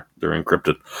them there. They're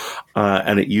encrypted.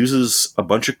 And it uses a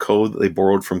bunch of code that they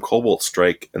borrowed from Cobalt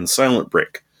Strike and Silent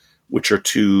Break, which are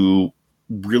two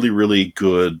really, really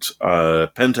good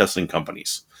pen testing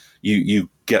companies. You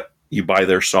buy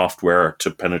their software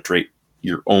to penetrate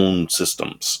your own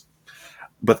systems.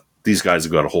 But these guys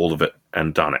have got a hold of it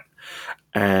and done it.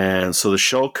 And so the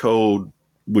shell code,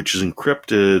 which is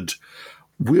encrypted,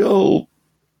 will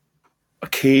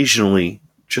occasionally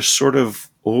just sort of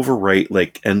overwrite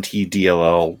like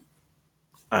NTDLL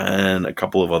and a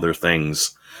couple of other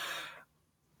things.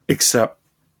 Except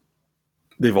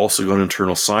they've also got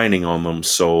internal signing on them,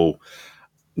 so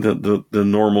the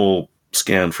normal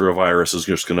scan for a virus is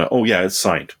just going to, oh yeah, it's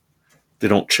signed. They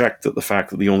don't check that the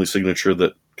fact that the only signature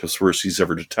that Kaspersky's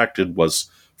ever detected was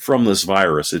from this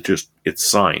virus. It's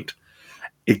signed.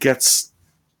 It gets,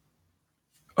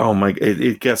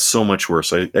 it gets so much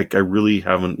worse. I really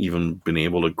haven't even been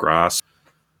able to grasp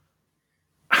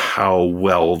how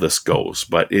well this goes,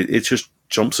 but it just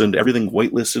jumps into everything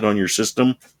whitelisted on your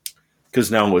system,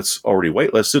 because now it's already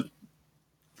whitelisted.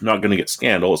 Not going to get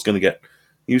scanned. Oh, it's going to get,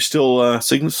 you still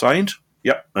signed?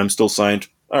 Yep, I'm still signed.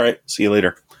 All right, see you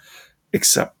later.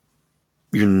 Except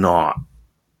you're not.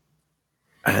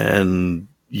 And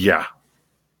yeah,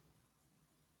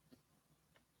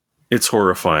 it's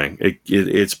horrifying.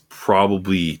 It's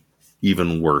probably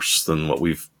even worse than what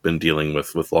we've been dealing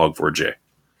with Log4j.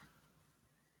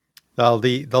 Well,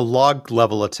 the log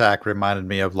level attack reminded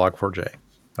me of Log4j.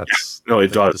 That's No, it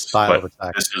the does. style of But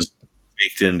attack. this is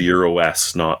baked into your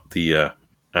OS, not the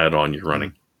add-on you're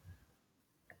running.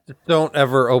 don't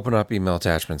ever open up email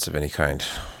attachments of any kind.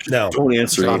 No. Don't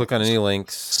answer Don't it. click on any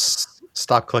links.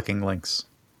 Stop clicking links,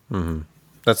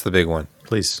 That's the big one.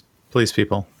 please,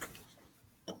 people.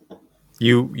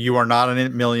 You are not a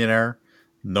millionaire.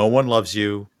 No one loves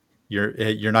you.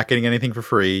 You're not getting anything for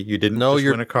free. You didn't just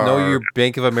win a car. No, your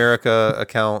Bank of America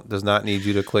account does not need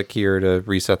you to click here to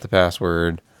reset the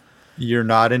password. You're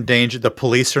not in danger. The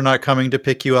police are not coming to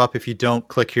pick you up if you don't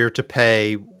click here to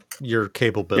pay your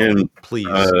cable bill. And, Please.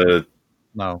 Uh,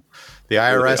 No. The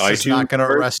IRS is not iTunes going to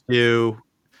card? arrest you.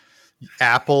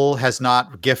 Apple has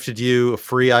not gifted you a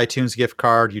free iTunes gift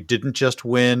card. You didn't just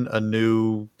win a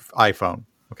new iPhone.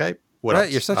 Okay? What Right,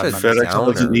 else? you're such I'm a not- FedEx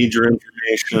Downer. doesn't need your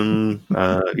information.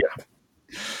 Yeah.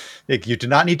 You do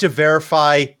not need to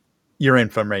verify your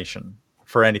information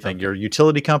for anything. Your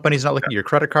utility company's not looking at your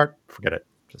credit card. Forget it.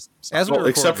 Just As we Well,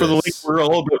 except for record the link this- we're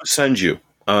all about to send you.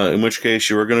 In which case,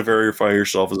 you are going to verify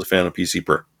yourself as a fan of PC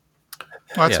Per.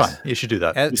 well, that's Yes. fine. You should do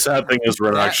that. The sad thing is,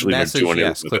 we're not that actually going to message, do anything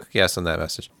yes, with click it. yes on that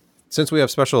message. since we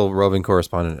have special roving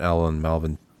correspondent Alan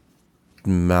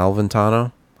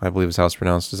Malventano, I believe is how it's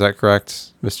pronounced. Is that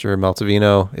correct? Mr.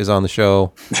 Maltavino is on the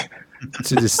show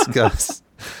to discuss.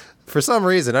 For some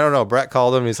reason, I don't know. Brett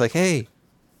called him. He's like, "Hey,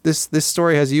 this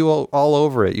story has you all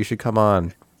over it. You should come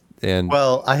on." And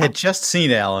Well, I had just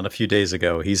seen Alan a few days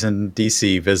ago. He's in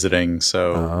DC visiting,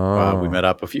 so we met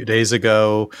up a few days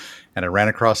ago, and I ran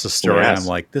across the story, and I'm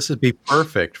like, this would be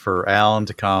perfect for Alan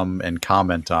to come and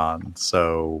comment on.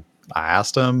 So I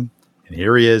asked him, and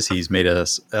here he is. He's made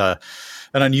us an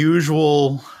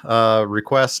unusual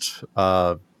request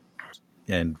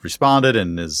and responded,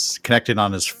 and is connected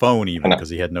on his phone even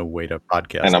because he had no way to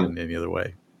podcast in any other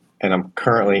way. And I'm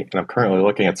currently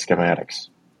looking at schematics.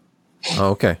 oh,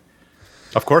 okay.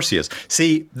 Of course he is.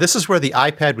 See, this is where the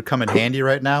iPad would come in handy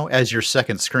right now as your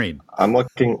second screen. I'm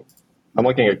looking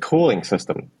at cooling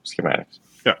system schematics.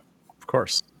 Yeah, Of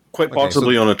course. quite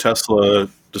possibly on a Tesla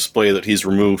display that he's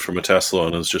removed from a Tesla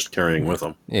and is just carrying with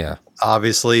him. Yeah.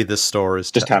 Obviously, this store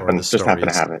is happen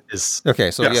to have it.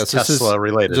 Okay, so yes, this Tesla is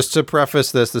related. Just to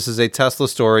preface this is a Tesla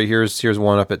story. Here's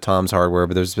one up at Tom's Hardware,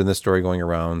 but there's been this story going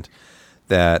around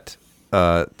that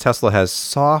Tesla has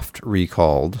soft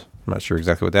recalled. I'm not sure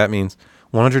exactly what that means.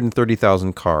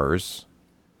 130,000 cars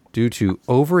due to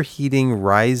overheating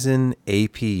Ryzen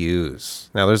APUs.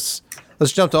 Now, let's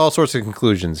jump to all sorts of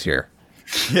conclusions here.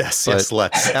 Yes, But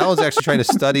let's. Alan's actually trying to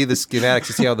study the schematics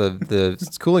to see how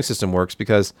the cooling system works,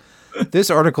 because this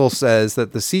article says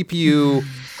that the CPU,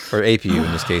 or APU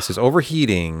in this case, is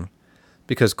overheating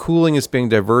because cooling is being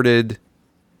diverted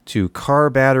to car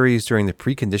batteries during the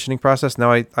preconditioning process.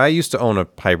 Now, I used to own a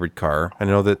hybrid car. I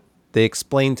know that they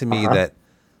explained to me that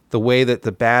the way that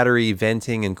the battery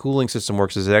venting and cooling system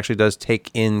works is it actually does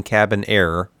take in cabin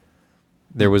air.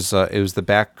 There was it was the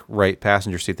back right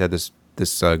passenger seat that had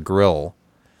this grill,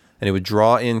 and it would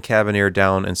draw in cabin air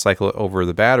down and cycle it over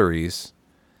the batteries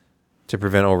to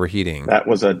prevent overheating. That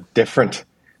was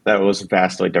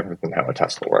vastly different than how a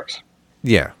Tesla works.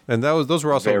 Yeah, and those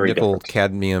were also Very nickel different.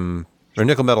 cadmium or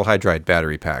nickel metal hydride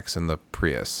battery packs in the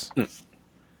Prius.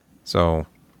 So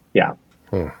Yeah.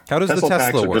 how does Tesla the packs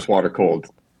Tesla are work? just water cooled.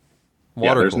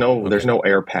 Yeah, there's no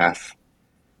air path.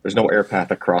 There's no air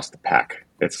path across the pack.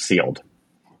 It's sealed.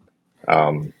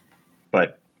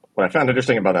 But what I found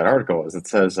interesting about that article is it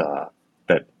says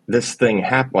that this thing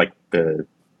happened, like the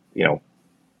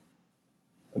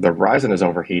Ryzen is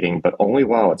overheating, but only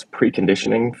while it's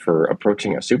preconditioning for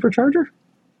approaching a supercharger.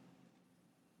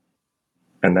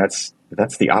 And that's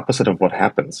the opposite of what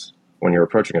happens when you're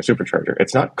approaching a supercharger.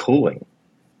 It's not cooling.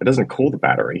 It doesn't cool the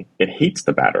battery. It heats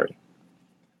the battery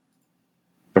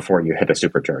before you hit a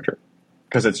supercharger,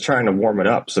 because it's trying to warm it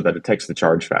up so that it takes the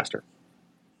charge faster.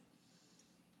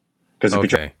 Because if you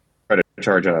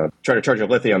try to charge a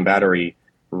lithium battery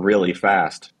really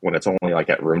fast when it's only like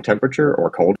at room temperature or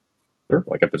colder,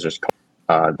 like if it's just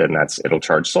cold, then it'll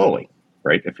charge slowly,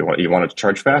 right? If you want it to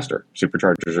charge faster,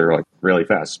 superchargers are like really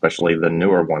fast, especially the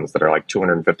newer ones that are like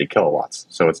 250 kilowatts.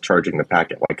 So it's charging the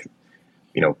packet like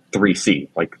 3C,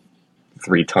 like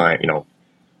 3 times,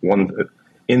 one.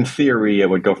 In theory, it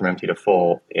would go from empty to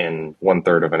full in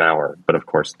 1/3 of an hour, but of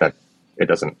course that it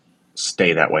doesn't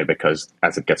stay that way, because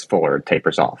as it gets fuller, it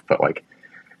tapers off. But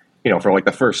for like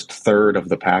the first third of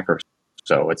the pack or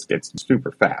so, it's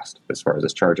super fast as far as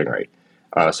its charging rate.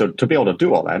 So to be able to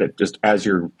do all that, it just, as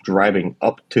you're driving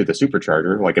up to the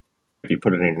supercharger, like if you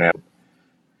put it in an app,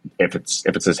 if it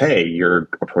says, hey, you're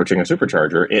approaching a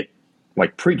supercharger, it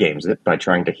like pre-games it by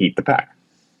trying to heat the pack.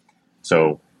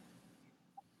 So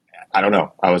I don't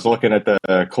know. I was looking at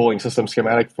the cooling system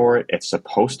schematic for it. It's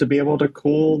supposed to be able to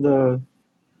cool the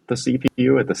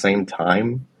CPU at the same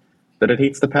time that it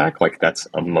heats the pack. Like that's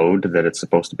a mode that it's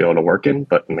supposed to be able to work in,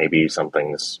 but maybe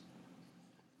something's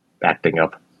acting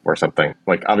up or something.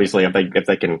 Like obviously if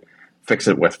they can fix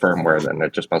it with firmware, then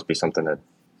it just must be something that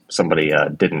somebody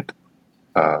didn't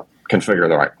configure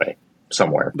the right way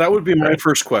somewhere. That would be my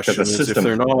first question, The is system- if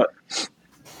they're not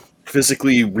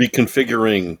physically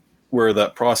reconfiguring where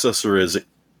that processor is, it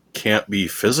can't be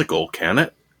physical, can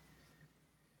it?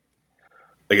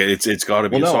 Like it's got to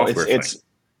be a software thing. It's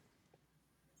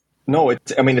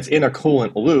in a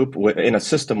coolant loop in a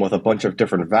system with a bunch of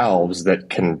different valves that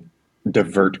can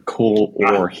divert cool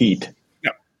or heat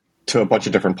to a bunch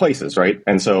of different places, right?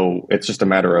 And so it's just a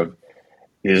matter of,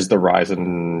 is the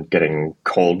Ryzen getting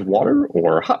cold water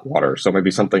or hot water? So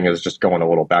maybe something is just going a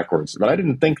little backwards. But I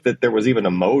didn't think that there was even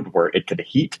a mode where it could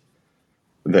heat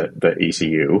the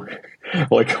ECU.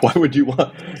 Like, why would you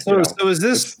want? So is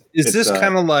this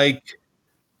kind of like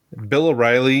Bill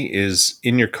O'Reilly is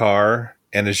in your car,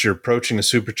 and as you're approaching a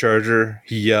supercharger,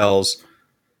 he yells,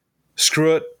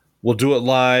 "Screw it, we'll do it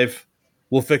live.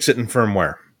 We'll fix it in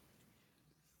firmware.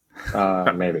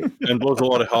 Maybe. And blows a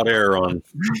lot of hot air on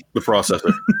the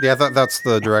processor. Yeah, I thought that's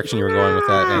the direction you were going with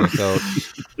that anecdote.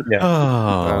 Yeah.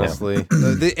 Oh, Honestly,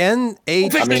 the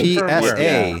NHTSA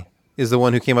Yeah. is the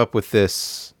one who came up with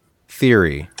this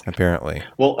theory. Apparently,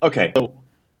 Well, okay. So,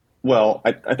 well,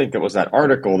 I think it was that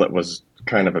article that was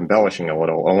kind of embellishing a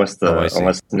little, unless I see.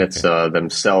 NHTSA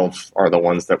themselves are the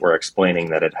ones that were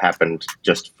explaining that it happened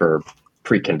just for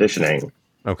preconditioning.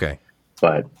 okay.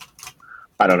 But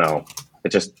I don't know. It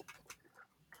just,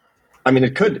 I mean,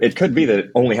 it could be that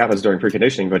it only happens during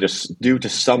preconditioning, but just due to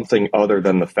something other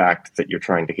than the fact that you're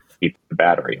trying to heat the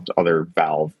battery, other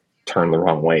valve turned the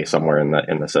wrong way somewhere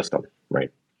in the system, right?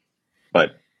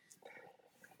 But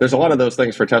there's a lot of those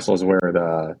things for Teslas where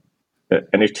the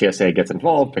NHTSA gets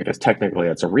involved because technically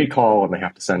it's a recall and they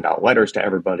have to send out letters to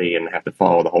everybody and have to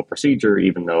follow the whole procedure,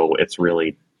 even though it's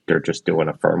really they're just doing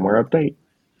a firmware update.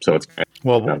 So it's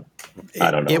well, I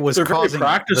don't know. It was They're very causing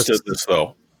practiced at this,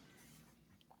 though.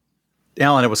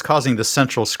 Alan, it was causing the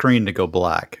central screen to go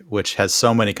black, which has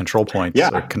so many control points, Yeah.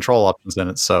 or control options in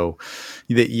it. So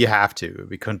that you have to.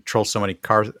 We control so many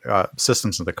car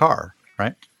systems in the car,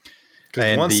 right?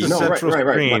 Because once the No, right, central right,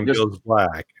 right. screen Just- goes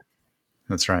black,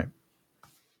 That's right.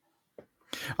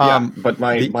 Yeah, but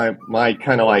my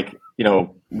kind of like,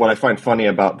 what I find funny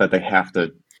about that they have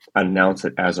to announce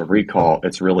it as a recall,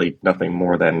 it's really nothing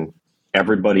more than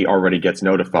everybody already gets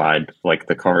notified, like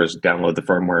the cars download the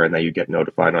firmware and then you get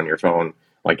notified on your phone,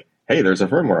 like, hey, there's a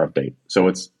firmware update.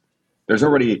 So there's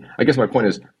already, I guess my point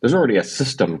is, there's already a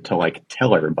system to like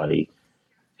tell everybody,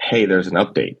 hey, there's an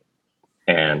update.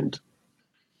 And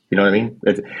you know what I mean?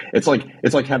 It's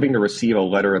like having to receive a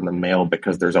letter in the mail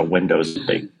because there's a Windows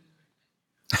update.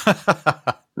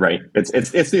 Right. It's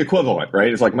the equivalent,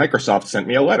 right? It's like Microsoft sent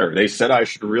me a letter. They said I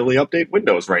should really update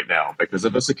Windows right now because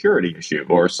of a security issue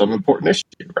or some important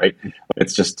issue, right?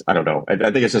 It's just, I don't know. I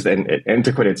think it's just an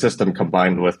antiquated system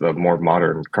combined with a more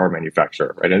modern car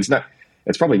manufacturer, right? And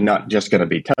it's probably not just going to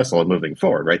be Tesla moving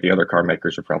forward, right? The other car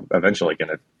makers are probably eventually going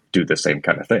to do the same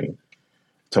kind of thing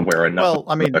to where enough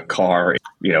a car,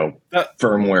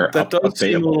 firmware That does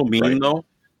seem a little mean, right? though.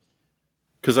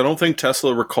 Because I don't think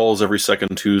Tesla recalls every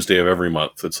second Tuesday of every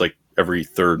month. It's like every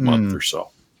third month or so.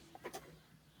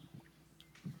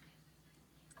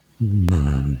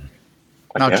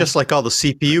 Now, just like all the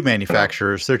CPU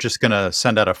manufacturers, they're just going to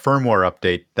send out a firmware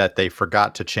update that they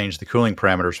forgot to change the cooling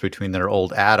parameters between their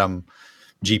old Atom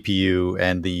GPU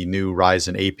and the new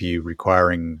Ryzen APU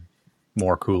requiring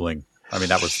more cooling. I mean,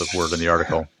 that was the word in the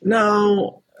article.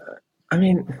 No, I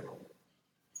mean,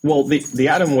 well, the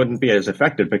Atom wouldn't be as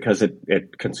effective because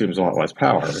it consumes a lot less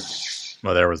power.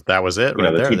 Well, that was it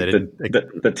right there.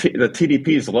 The TDP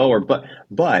is lower, but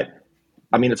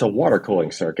I mean, it's a water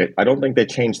cooling circuit. I don't think they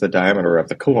changed the diameter of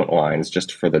the coolant lines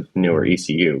just for the newer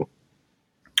ECU.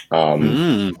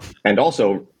 And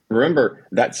also, remember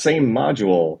that same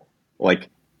module, like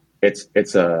it's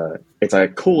a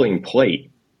cooling plate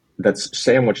that's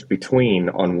sandwiched between.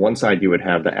 On one side, you would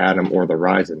have the Atom or the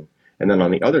Ryzen, and then on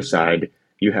the other side,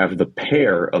 you have the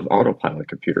pair of autopilot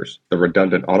computers, the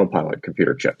redundant autopilot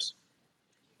computer chips,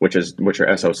 which are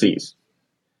SoCs,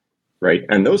 right?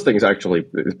 And those things actually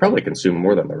probably consume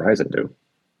more than the Ryzen do,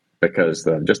 because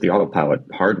just the autopilot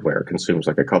hardware consumes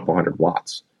like a couple hundred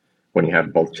watts when you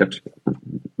have both chips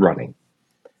running.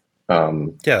 yeah,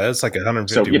 that's like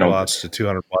 150 watts to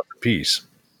 200 watts a piece.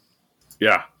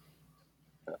 Yeah.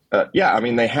 Yeah, I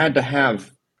mean, they had to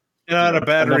have And a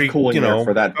battery, enough cooling there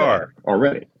for that car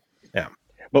already. Yeah.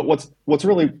 But what's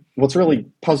really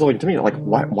puzzling to me, like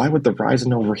why would the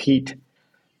Ryzen overheat?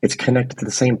 It's connected to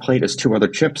the same plate as two other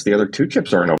chips. The other two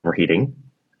chips aren't overheating,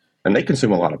 and they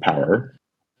consume a lot of power.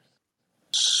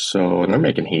 So they're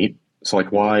making heat. So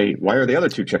like, why are the other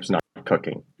two chips not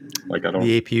cooking? Like, I don't.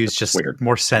 The APU is just weird.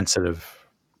 more sensitive.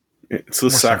 It's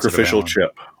the sacrificial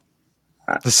chip.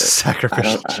 The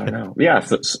sacrificial I don't know. Yeah.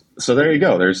 So there you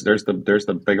go. There's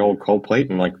the big old cold plate,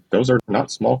 and like those are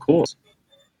not small cools.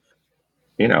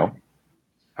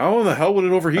 How in the hell would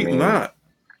it overheat in that?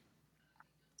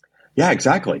 Yeah,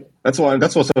 exactly. That's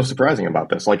what's so surprising about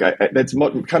this. Like, it's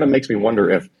kind of makes me wonder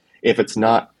if it's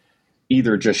not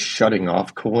either just shutting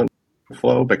off coolant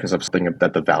flow because of something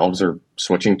that the valves are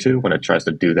switching to when it tries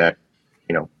to do that,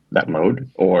 that mode,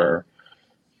 or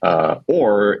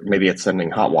maybe it's sending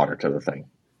hot water to the thing.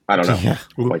 I don't know. Yeah.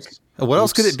 Like, What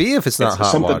else could it be if it's not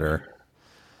hot water?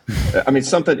 I mean,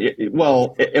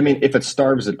 if it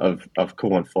starves it of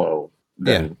coolant flow,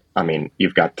 then I mean,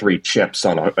 you've got three chips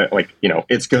on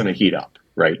it's going to heat up,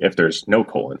 right? If there's no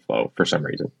coolant flow for some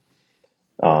reason.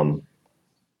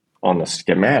 On the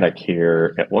schematic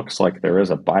here, it looks like there is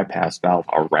a bypass valve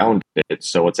around it,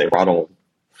 so it's a throttle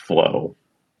flow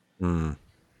Hmm.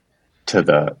 to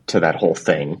that whole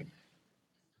thing.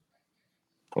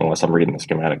 Unless I'm reading the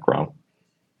schematic wrong.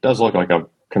 It does look like a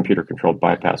computer controlled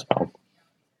bypass valve.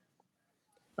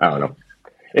 I don't know.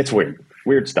 It's weird.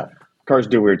 Weird stuff. Cars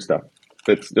do weird stuff.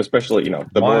 It's especially,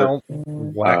 Wild,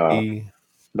 wacky.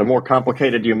 the more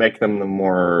complicated you make them, the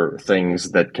more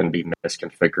things that can be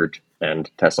misconfigured. And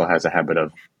Tesla has a habit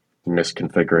of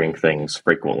misconfiguring things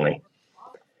frequently.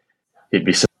 You'd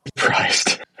be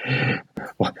surprised.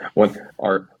 When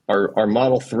our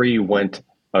Model 3 went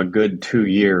a good 2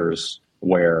 years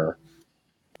where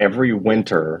every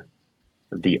winter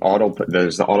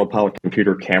there's the autopilot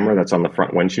computer camera that's on the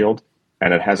front windshield,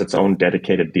 and it has its own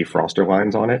dedicated defroster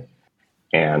lines on it.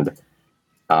 And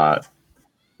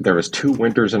there was 2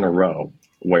 winters in a row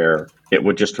where it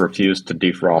would just refuse to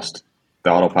defrost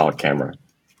the autopilot camera.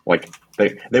 Like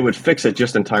they would fix it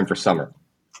just in time for summer,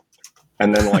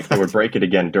 and then they would break it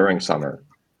again during summer,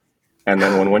 and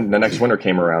then when the next winter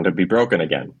came around, it'd be broken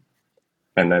again,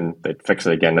 and then they'd fix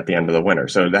it again at the end of the winter.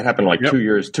 So that happened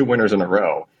 2 winters in a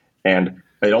row, and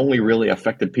it only really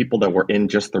affected people that were in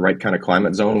just the right kind of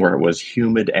climate zone where it was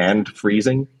humid and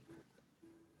freezing.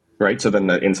 Right, so then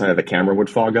the inside of the camera would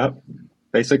fog up.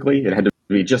 Basically, it had to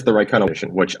be just the right kind of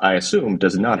condition, which I assume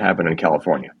does not happen in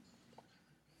California.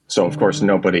 So, of course,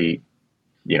 nobody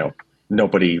in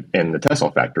the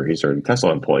Tesla factories or the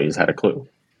Tesla employees had a clue,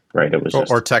 right? It was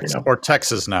just, or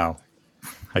Texas now,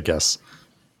 I guess.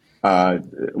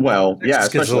 Well, yeah,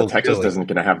 Texas gets a especially little Texas chilly. isn't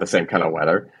going to have the same kind of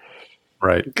weather.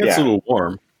 Right. It gets Yeah. a little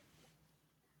warm.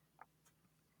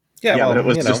 Yeah, Yeah, well, but it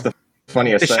was just the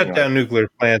funniest they thing. shut down nuclear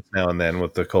plants now and then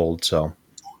with the cold, so.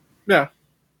 Yeah.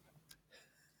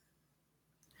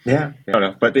 Yeah, I don't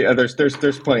know, but there's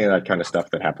plenty of that kind of stuff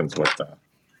that happens with,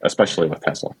 especially with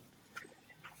Tesla.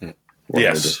 Where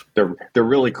Yes. they're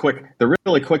really quick. They're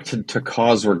really quick to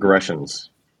cause regressions.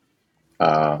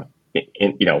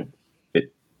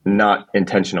 Not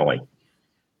intentionally.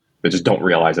 They just don't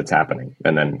realize it's happening,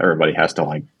 and then everybody has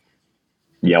to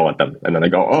yell at them, and then they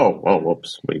go, "Oh,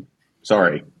 whoops,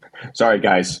 sorry,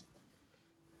 guys,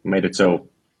 made it so,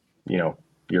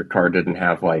 your car didn't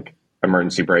have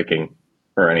emergency braking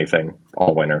or anything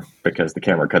all winter because the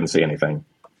camera couldn't see anything."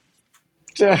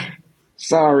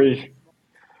 Sorry.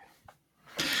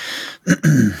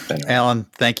 Alan,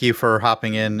 thank you for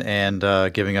hopping in and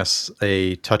giving us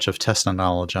a touch of Tesla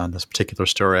knowledge on this particular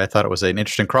story. I thought it was an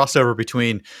interesting crossover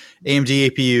between AMD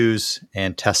APUs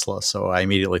and Tesla, so I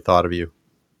immediately thought of you.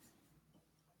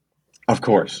 Of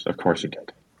course you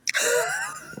did.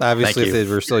 Obviously, if you.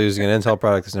 they were still using an Intel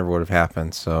product, this never would have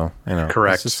happened. So,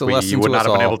 Correct. it's just a You lesson would to not us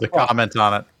have been all. able to comment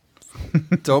on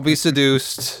it. Don't be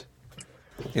seduced.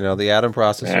 The Atom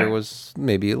processor was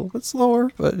maybe a little bit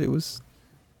slower, but it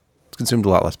consumed a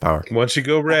lot less power. Once you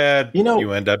go red,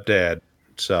 you end up dead.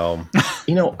 So,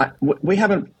 We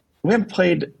haven't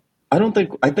played.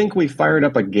 I think we fired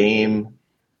up a game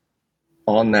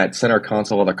on that center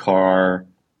console of the car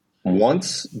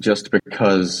once, just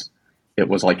because it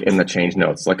was in the change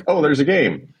notes. Oh, there's a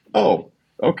game. Oh,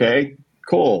 okay,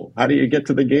 cool. How do you get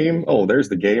to the game? Oh, there's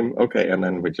the game. Okay, and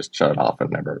then we just shut it off and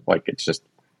never. It's just,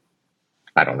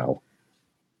 I don't know.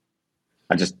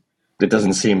 It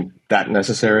doesn't seem that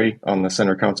necessary on the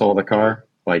center console of the car.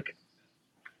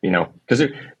 Because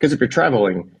if you're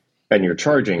traveling and you're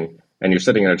charging and you're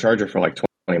sitting in a charger for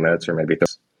 20 minutes or maybe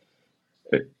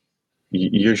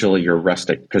usually you're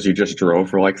resting because you just drove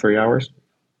for 3 hours.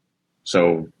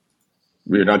 So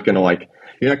you're not going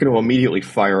to immediately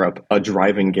fire up a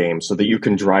driving game so that you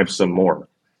can drive some more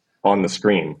on the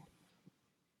screen.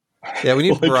 Yeah, we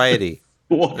need variety.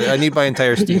 I need my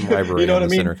entire Steam library know on what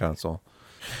the I mean? center console.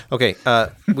 Okay,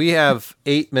 we have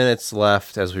 8 minutes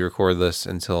left as we record this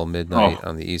until midnight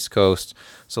on the East Coast.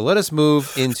 So let us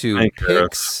move into Thank you.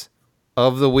 picks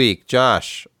of the week.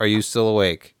 Josh, are you still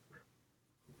awake?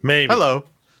 maybe. Hello.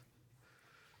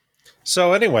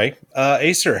 So anyway,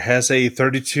 Acer has a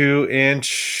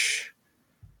 32-inch,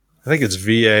 I think it's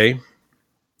VA,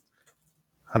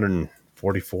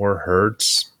 144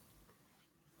 hertz.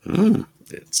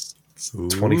 It's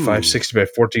 2560 by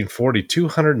 1440,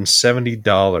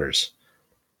 $270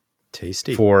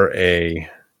 Tasty. for a,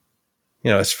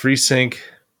 it's FreeSync,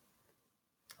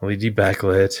 LED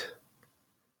backlit.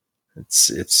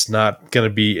 It's not going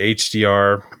to be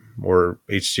HDR or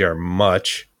HDR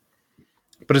much,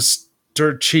 but it's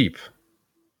dirt cheap.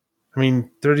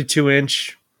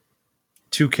 32-inch,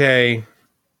 2K,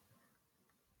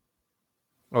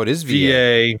 Oh, it is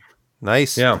VA. VA.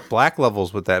 Nice. Yeah. Black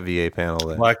levels with that VA panel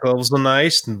then. Black levels are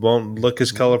nice and won't look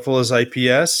as colorful as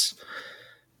IPS.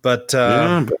 But,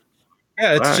 Yeah,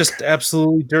 yeah, it's black. just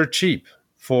absolutely dirt cheap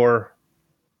for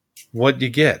what you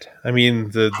get. I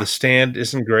mean, the stand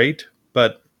isn't great,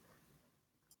 but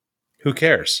who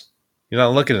cares? You're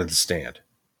not looking at the stand.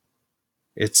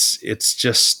 It's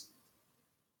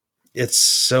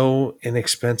so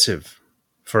inexpensive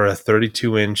for a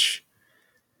 32-inch.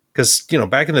 Because,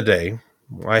 back in the day,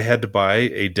 I had to buy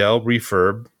a Dell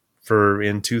Refurb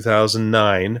in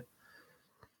 2009.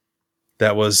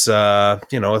 That was, a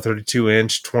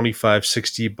 32-inch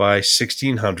 2560 by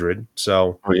 1600.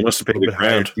 So you must have paid a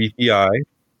grand. DPI.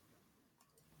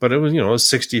 But it was, it was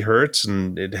 60 hertz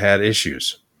and it had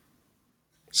issues.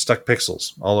 Stuck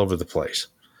pixels all over the place.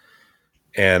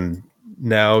 And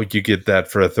now you get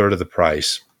that for a third of the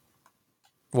price.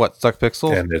 What, stuck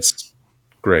pixels? And it's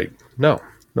great. No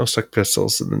stuck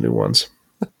pixels in the new ones.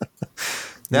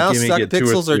 Now stuck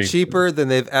pixels are cheaper than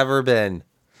they've ever been.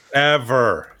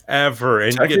 Ever. And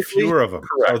you get fewer of them.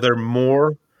 Correct. So they're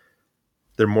more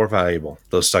valuable,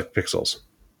 those stuck pixels.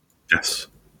 Yes.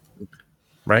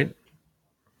 Right?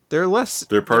 They're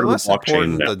part of the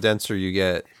blockchain now. The denser you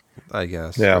get, I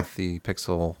guess. Yeah. With the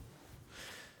pixel,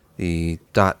 the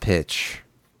dot pitch.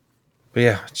 But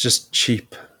yeah, it's just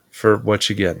cheap for what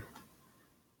you get.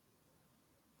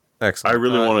 Excellent. I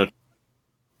really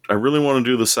want to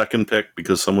do the second pick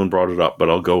because someone brought it up, but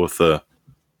I'll go with the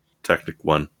Technic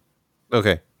one.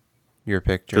 Okay. Your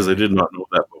pick, because I did not know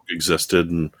that book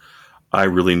existed, and I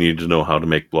really need to know how to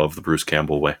make love the Bruce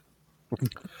Campbell way.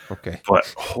 Okay.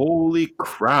 But holy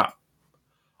crap.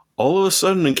 All of a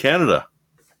sudden in Canada,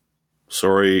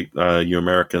 sorry, you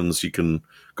Americans, you can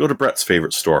go to Brett's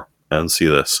favorite store and see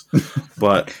this.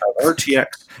 But RTX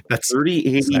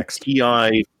 3080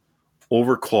 Ti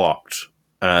overclocked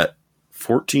at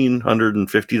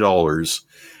 $1,450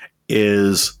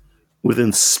 is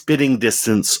within spitting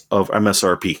distance of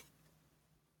MSRP.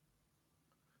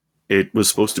 It was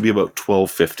supposed to be about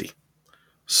 $1,250.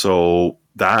 So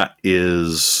that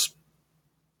is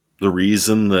the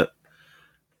reason that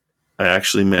I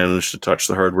actually managed to touch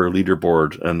the hardware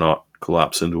leaderboard and not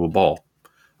collapse into a ball.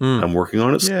 I'm working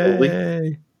on it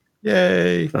slowly.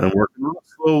 Yay. I'm working on it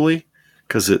slowly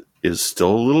because it is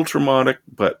still a little traumatic,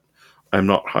 but I'm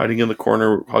not hiding in the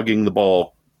corner hugging the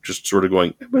ball, just sort of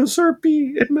going,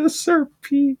 MSRP.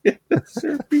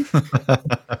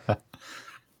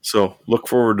 So look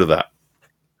forward to that.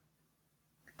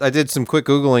 I did some quick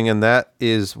Googling, and that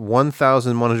is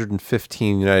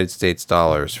 1,115 United States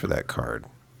dollars for that card.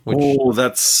 Which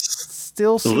that's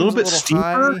still seems a little bit steeper.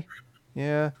 High.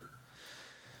 Yeah.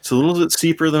 It's a little bit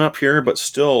steeper than up here, but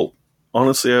still,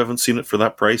 honestly, I haven't seen it for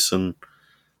that price, and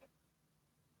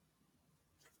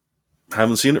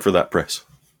haven't seen it for that price.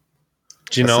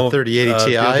 Do you know 3080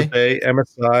 Ti? The other day,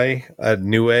 MSI at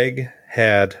Newegg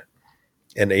had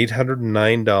an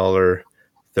 $809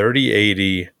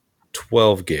 3080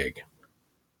 12 gig.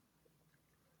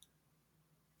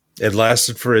 It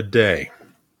lasted for a day,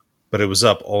 but it was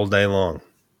up all day long.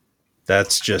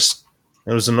 It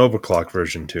was an overclock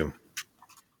version too.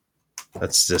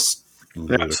 That's just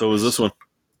ludicrous. So is this one.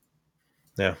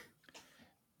 Yeah.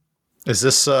 Is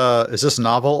this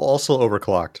novel also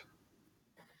overclocked?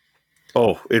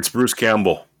 Oh, it's Bruce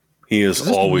Campbell. He is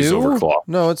always new? overclocked.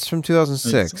 No, it's from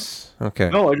 2006. Okay.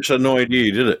 No, I just had no idea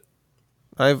you did it.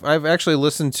 I've actually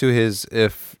listened to his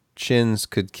If Chins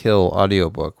Could Kill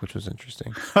audiobook, which was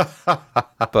interesting.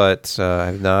 But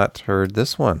I've not heard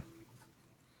this one.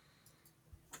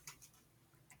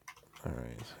 All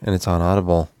right. And it's on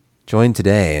Audible. Join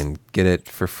today and get it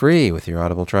for free with your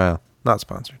Audible trial. Not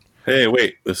sponsored. Hey,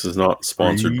 wait. This is not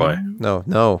sponsored by. No.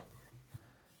 All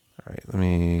right. Let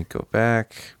me go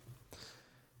back.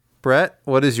 Brett,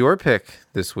 what is your pick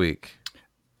this week?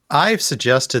 I've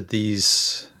suggested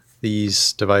these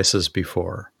devices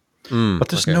before, but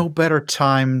there's no better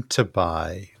time to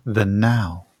buy than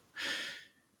now.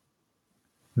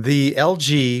 The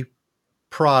LG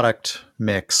product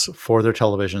mix for their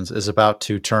televisions is about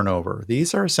to turn over.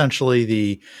 These are essentially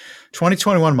the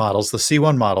 2021 models, the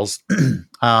C1 models.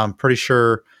 I'm pretty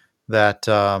sure that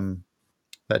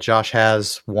that Josh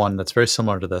has one that's very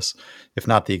similar to this, if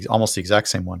not almost the exact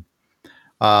same one.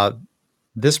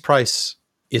 This price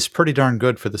is pretty darn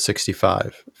good for the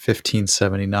 65,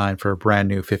 $1,579 for a brand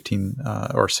new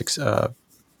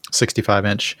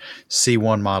 65-inch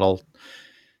C1 model.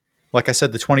 Like I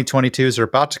said, the 2022s are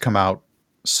about to come out.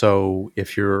 So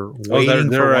if you're waiting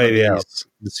they're for already one of out.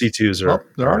 these, The C2s are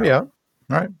they're already out.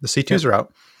 All right, the C2s are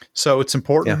out. So it's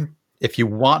important if you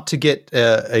want to get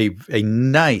a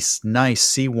nice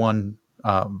C1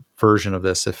 version of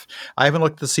this. If I haven't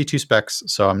looked at the C2 specs,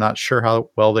 so I'm not sure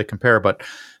how well they compare, but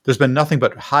there's been nothing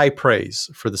but high praise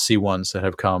for the C1s that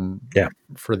have come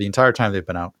for the entire time they've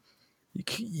been out.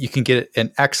 you can get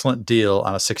an excellent deal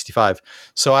on a 65.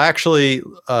 So I actually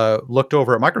looked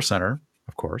over at Micro Center,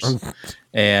 of course,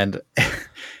 and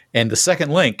the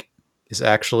second link is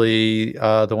actually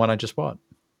the one I just bought.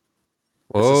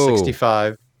 It's a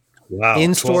 65 Wow.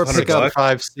 In-store pickup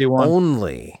C1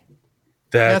 only.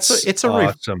 That's it's a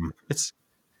awesome. It's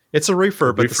a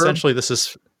refurb, but Refurb? essentially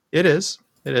it is,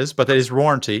 but it is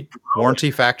warranty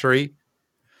factory.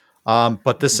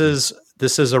 But this is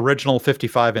original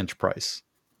 55-inch price,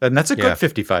 and that's a good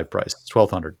 55 price. It's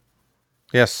 $1,200.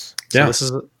 Yes. So Yeah. this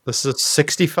is a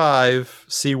 65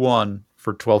 C1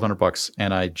 for $1,200,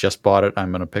 and I just bought it. I'm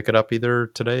going to pick it up either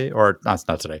today or not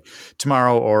today,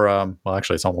 tomorrow, or well,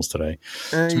 actually, it's almost today.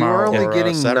 You Tomorrow are only or,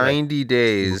 getting Saturday. 90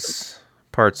 days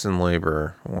parts and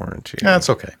labor warranty. Yeah, that's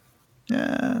okay.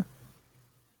 Yeah,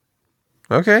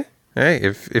 Okay. Hey,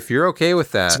 if you're okay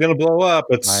with that, It's going to blow up.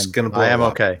 It's going to blow up. I am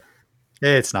okay.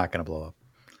 It's not going to blow up.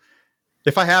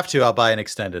 If I have to, I'll buy an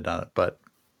extended on it. But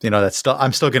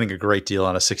I'm still getting a great deal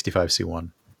on a 65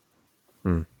 C1.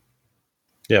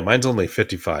 Yeah, mine's only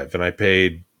 55, and I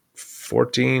paid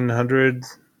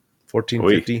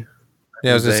 $1,450.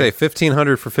 yeah, I was gonna say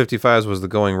 1,500 for 55s was the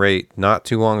going rate not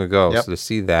too long ago. Yep. So to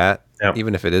see that, Yep.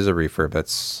 even if it is a refurb,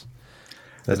 that's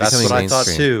That's becoming what I thought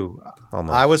mainstream. too.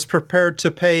 Almost. I was prepared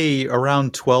to pay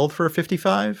around $12 for a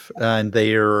 55, and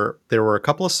there were a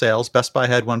couple of sales. Best Buy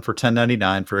had one for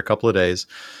 $10.99 for a couple of days.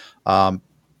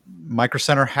 Micro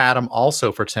Center had them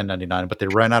also for $10.99, but they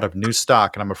ran out of new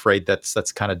stock, and I'm afraid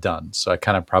that's kind of done. So I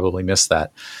kind of probably missed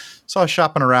that. So I was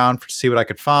shopping around to see what I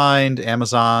could find.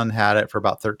 Amazon had it for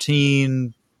about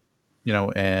 $13,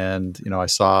 and I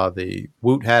saw the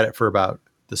Woot had it for about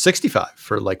the 65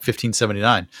 for like $15.79. So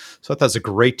I thought that's a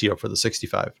great deal for the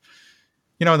 65.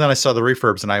 And then I saw the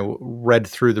refurbs, and I read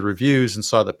through the reviews and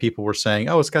saw that people were saying,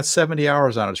 "Oh, it's got 70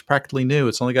 hours on it. It's practically new.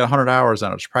 It's only got 100 hours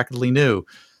on it. It's practically new."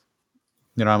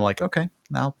 I'm like, okay,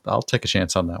 now I'll take a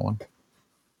chance on that one.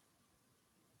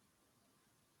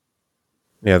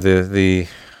 Yeah, the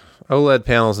OLED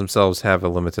panels themselves have a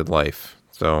limited life,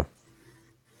 so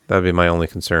that'd be my only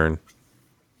concern.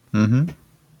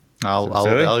 I'll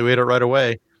Really? evaluate it right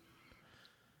away.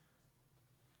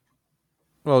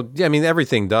 Well, yeah, I mean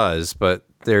everything does, but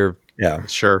Yeah.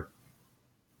 Sure.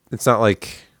 it's not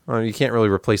like you can't really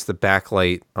replace the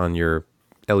backlight on your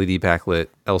LED backlit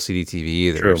LCD TV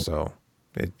either. True. So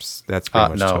that's pretty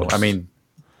much No, toast. I mean,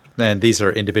 and these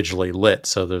are individually lit,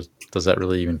 so does that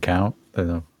really even count? I don't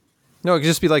know. no, it could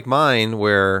just be like mine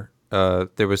where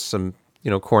there was some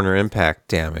corner impact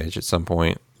damage at some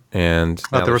point, and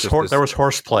now There was there's just there was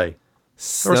horseplay.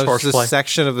 this, there was there's this horseplay.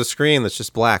 section of the screen that's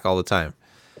just black all the time.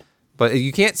 But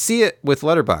you can't see it with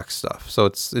letterbox stuff, so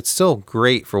it's still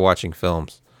great for watching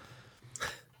films.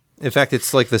 In fact,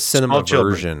 it's like the cinema Small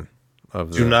children. version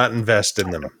of the Do not invest in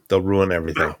them. They'll ruin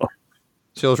everything.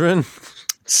 children.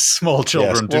 Small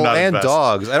children do Well, not and invest.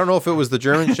 dogs. I don't know if it was the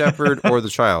German Shepherd or the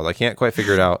child. I can't quite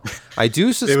figure it out. I do It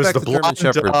was suspect the the German blind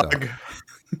Shepherd, dog, though.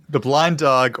 the blind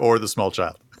dog, or the small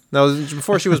child. No,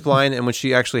 before she was blind, and when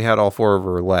she actually had all four of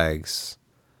her legs,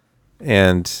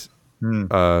 and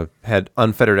had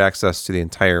unfettered access to the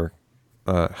entire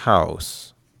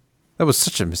house. That was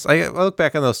such a mistake. I look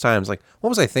back on those times, like, what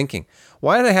was I thinking?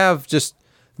 Why did I have just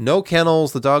no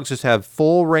kennels? The dogs just have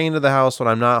full reign of the house when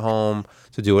I'm not home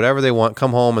to do whatever they want.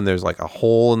 Come home and there's like a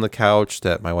hole in the couch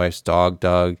that my wife's dog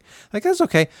dug. Like, that's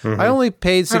okay. I only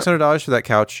paid $600 for that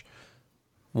couch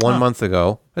 1 month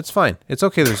ago. It's fine. It's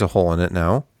okay. There's a hole in it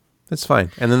now. It's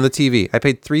fine. And then the TV. I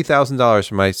paid $3,000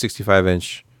 for my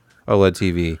 65-inch OLED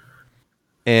TV.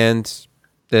 And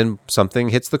then something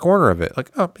hits the corner of it.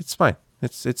 Like, oh, it's fine.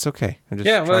 It's okay. I'm just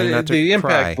Yeah, trying well, not to the cry.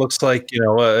 impact looks like,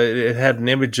 it had an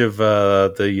image of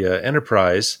the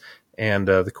Enterprise, and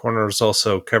the corner is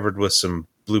also covered with some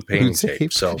blue painting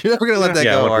tape. So You're never going to let that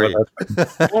yeah, go, I are wonder you? what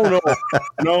that's- oh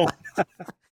no, no.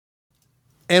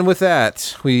 And with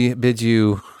that, we bid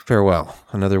you farewell.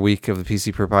 Another week of the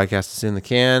PC Per Podcast is in the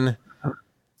can.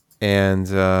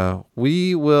 And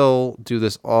we will do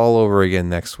this all over again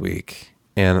next week.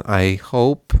 And I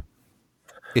hope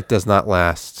it does not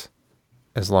last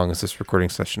as long as this recording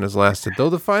session has lasted. Though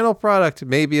the final product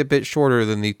may be a bit shorter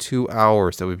than the 2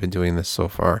 hours that we've been doing this so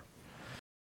far.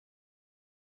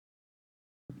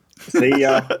 See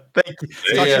ya. Thank you.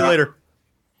 Talk to you later.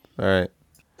 All right.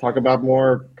 Talk about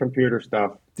more computer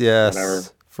stuff. Yes. Whatever.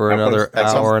 For Have fun- another have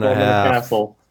fun hour and a storming the half. castle.